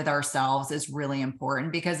kind with ourselves is really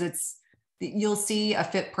important because you'll see a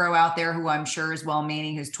fit pro out there who I'm sure is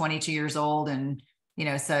well-meaning, who's 22 years old and,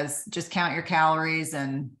 says, just count your calories.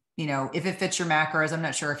 And, if it fits your macros, I'm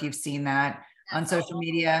not sure if you've seen that on social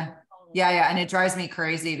media. Yeah. And it drives me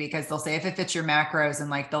crazy because they'll say, if it fits your macros, and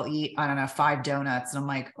like, they'll eat, I don't know, 5 donuts. And I'm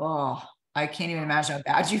like, oh, I can't even imagine how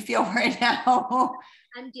bad you feel right now.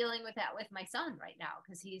 I'm dealing with that with my son right now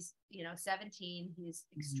because he's, 17. He's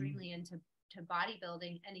extremely into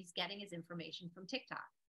bodybuilding, and he's getting his information from TikTok.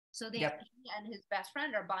 So he and his best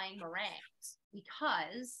friend are buying meringues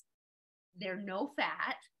because they're no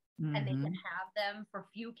fat and they can have them for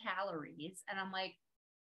few calories. And I'm like,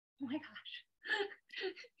 oh my gosh,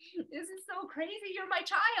 this is so crazy. You're my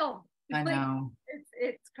child. I know.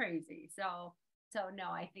 It's crazy. So So no,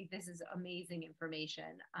 I think this is amazing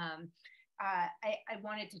information. I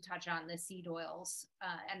wanted to touch on the seed oils,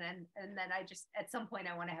 and then I just at some point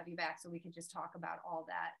I want to have you back so we can just talk about all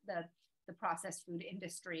that, the processed food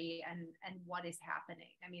industry and what is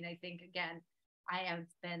happening. I mean, I think again, I have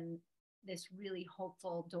been this really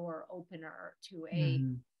hopeful door opener to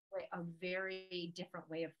a very different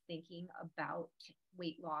way of thinking about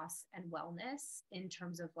weight loss and wellness in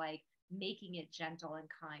terms of like making it gentle and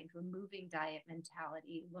kind, removing diet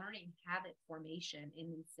mentality, learning habit formation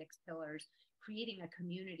in these 6 pillars, creating a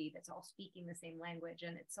community that's all speaking the same language.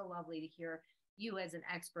 And it's so lovely to hear you as an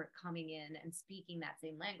expert coming in and speaking that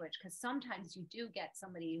same language, because sometimes you do get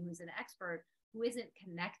somebody who's an expert who isn't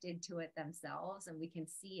connected to it themselves, and we can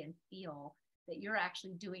see and feel that you're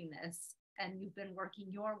actually doing this and you've been working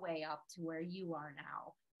your way up to where you are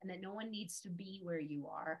now, and that no one needs to be where you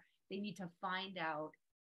are. They need to find out,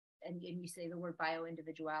 and you say the word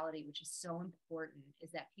bioindividuality, which is so important,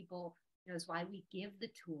 is that people, is why we give the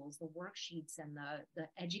tools, the worksheets, and the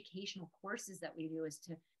educational courses that we do, is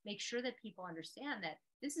to make sure that people understand that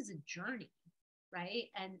this is a journey, right?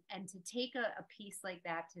 And to take a piece like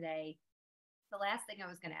that today, the last thing I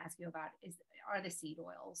was going to ask you about are the seed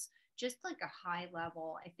oils. Just like a high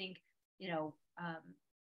level, I think,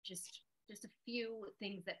 just a few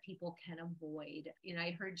things that people can avoid.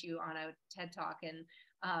 I heard you on a TED Talk, and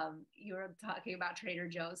you were talking about Trader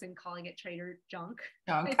Joe's and calling it Trader Junk.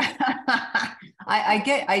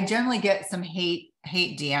 I generally get some hate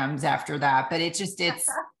DMs after that, but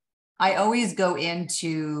I always go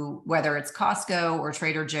into whether it's Costco or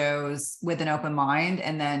Trader Joe's with an open mind.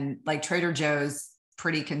 And then like Trader Joe's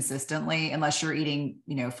pretty consistently, unless you're eating,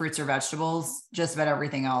 fruits or vegetables, just about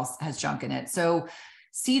everything else has junk in it. So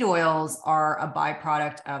seed oils are a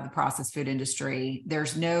byproduct of the processed food industry.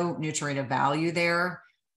 There's no nutritive value there.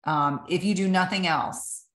 If you do nothing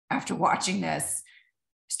else after watching this,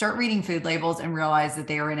 start reading food labels and realize that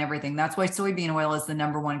they are in everything. That's why soybean oil is the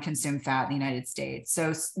 #1 consumed fat in the United States.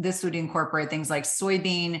 So this would incorporate things like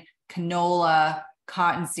soybean, canola,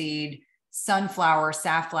 cottonseed, sunflower,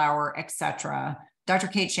 safflower, etc. Dr.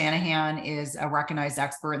 Kate Shanahan is a recognized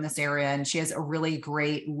expert in this area, and she has a really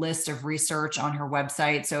great list of research on her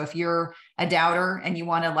website. So if you're a doubter and you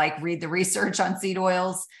want to read the research on seed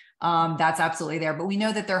oils, that's absolutely there. But we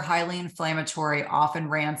know that they're highly inflammatory, often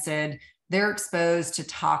rancid. They're exposed to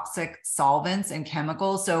toxic solvents and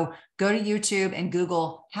chemicals. So go to YouTube and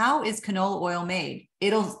Google, how is canola oil made?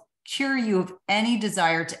 It'll cure you of any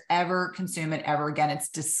desire to ever consume it ever again. It's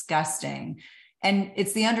disgusting. And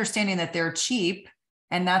it's the understanding that they're cheap,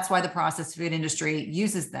 and that's why the processed food industry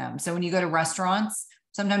uses them. So when you go to restaurants,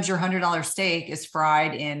 sometimes your $100 steak is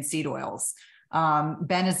fried in seed oils.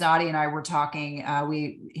 Ben Azadi and I were talking,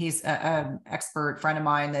 he's an expert friend of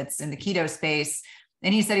mine that's in the keto space.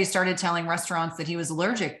 And he said he started telling restaurants that he was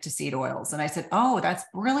allergic to seed oils. And I said, oh, that's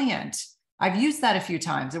brilliant. I've used that a few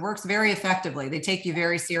times. It works very effectively. They take you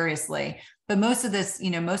very seriously. But most of this,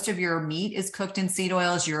 most of your meat is cooked in seed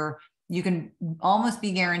oils. You can almost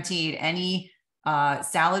be guaranteed any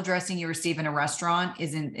salad dressing you receive in a restaurant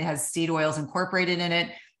it has seed oils incorporated in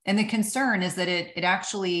it. And the concern is that it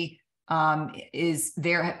actually creates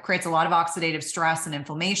a lot of oxidative stress and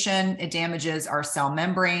inflammation. It damages our cell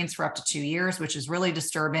membranes for up to 2 years, which is really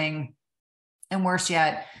disturbing. And worse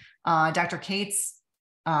yet, Dr. Kate's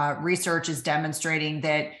research is demonstrating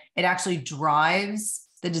that it actually drives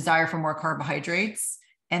the desire for more carbohydrates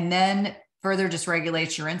and then further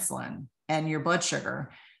dysregulates your insulin and your blood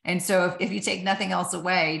sugar. And so if you take nothing else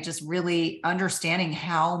away, just really understanding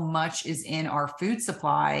how much is in our food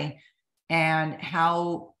supply and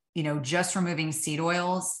how, just removing seed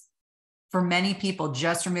oils, for many people,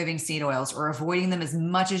 just removing seed oils or avoiding them as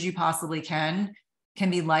much as you possibly can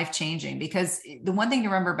be life-changing. Because the one thing to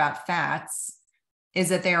remember about fats is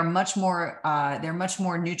that they are much more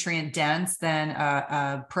nutrient dense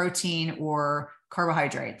than protein or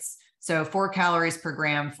carbohydrates. So 4 calories per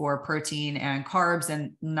gram for protein and carbs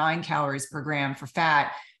and 9 calories per gram for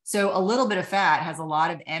fat. So a little bit of fat has a lot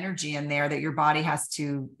of energy in there that your body has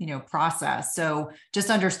to, process. So just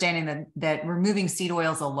understanding that removing seed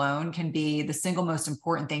oils alone can be the single most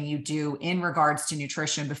important thing you do in regards to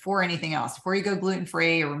nutrition before anything else. Before you go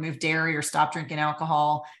gluten-free or remove dairy or stop drinking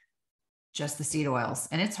alcohol, just the seed oils.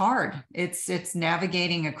 And it's hard. It's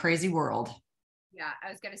navigating a crazy world. Yeah,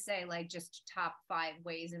 I was going to say just top 5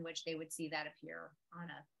 ways in which they would see that appear on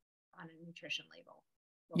a nutrition label.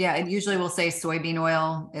 Yeah, it usually will say soybean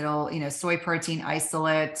oil. It'll, soy protein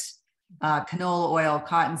isolate, canola oil,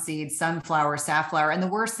 cottonseed, sunflower, safflower. And the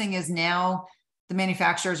worst thing is now the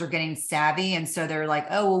manufacturers are getting savvy. And so they're like,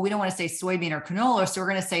 oh, well, we don't want to say soybean or canola. So we're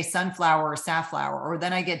going to say sunflower or safflower. Or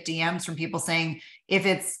then I get DMs from people saying, if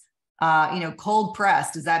it's, cold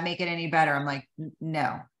pressed, does that make it any better? I'm like,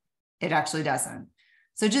 no, it actually doesn't.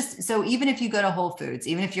 So even if you go to Whole Foods,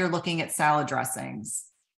 even if you're looking at salad dressings,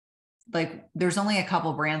 like there's only a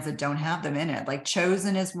couple brands that don't have them in it. Like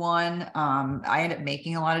Chosen is one. I end up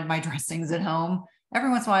making a lot of my dressings at home. Every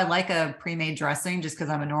once in a while, I like a pre-made dressing just because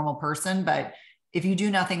I'm a normal person. But if you do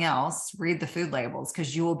nothing else, read the food labels,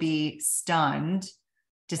 because you will be stunned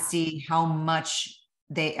to see how much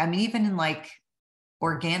even in like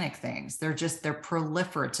organic things, they're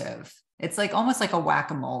proliferative. It's like almost like a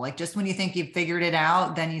whack-a-mole. Like just when you think you've figured it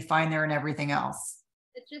out, then you find they're in everything else.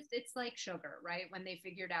 It's like sugar, right? When they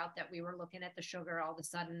figured out that we were looking at the sugar, all of a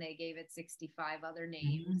sudden they gave it 65 other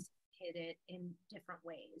names, hid it in different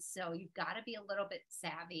ways. So you've got to be a little bit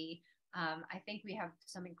savvy. I think we have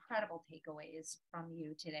some incredible takeaways from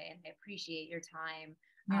you today, and I appreciate your time.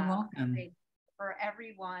 You're welcome. For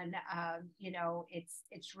everyone,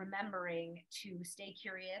 it's remembering to stay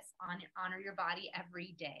curious, honor your body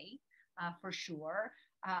every day, for sure.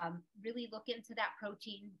 Really look into that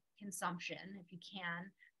protein consumption if you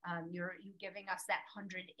can. You're giving us that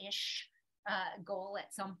 100-ish goal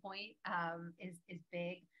at some point, is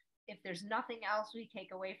big. If there's nothing else we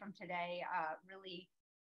take away from today, really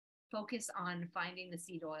focus on finding the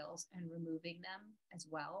seed oils and removing them as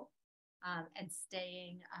well, and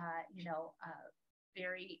staying,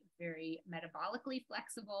 very, very metabolically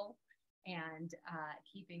flexible, and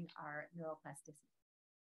keeping our neuroplasticity.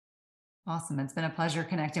 Awesome. It's been a pleasure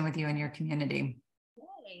connecting with you and your community.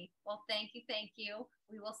 Yay. Well, thank you.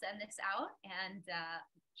 We will send this out and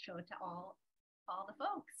show it to all the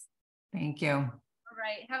folks. Thank you. All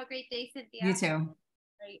right. Have a great day, Cynthia. You too.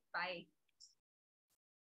 Great. Bye.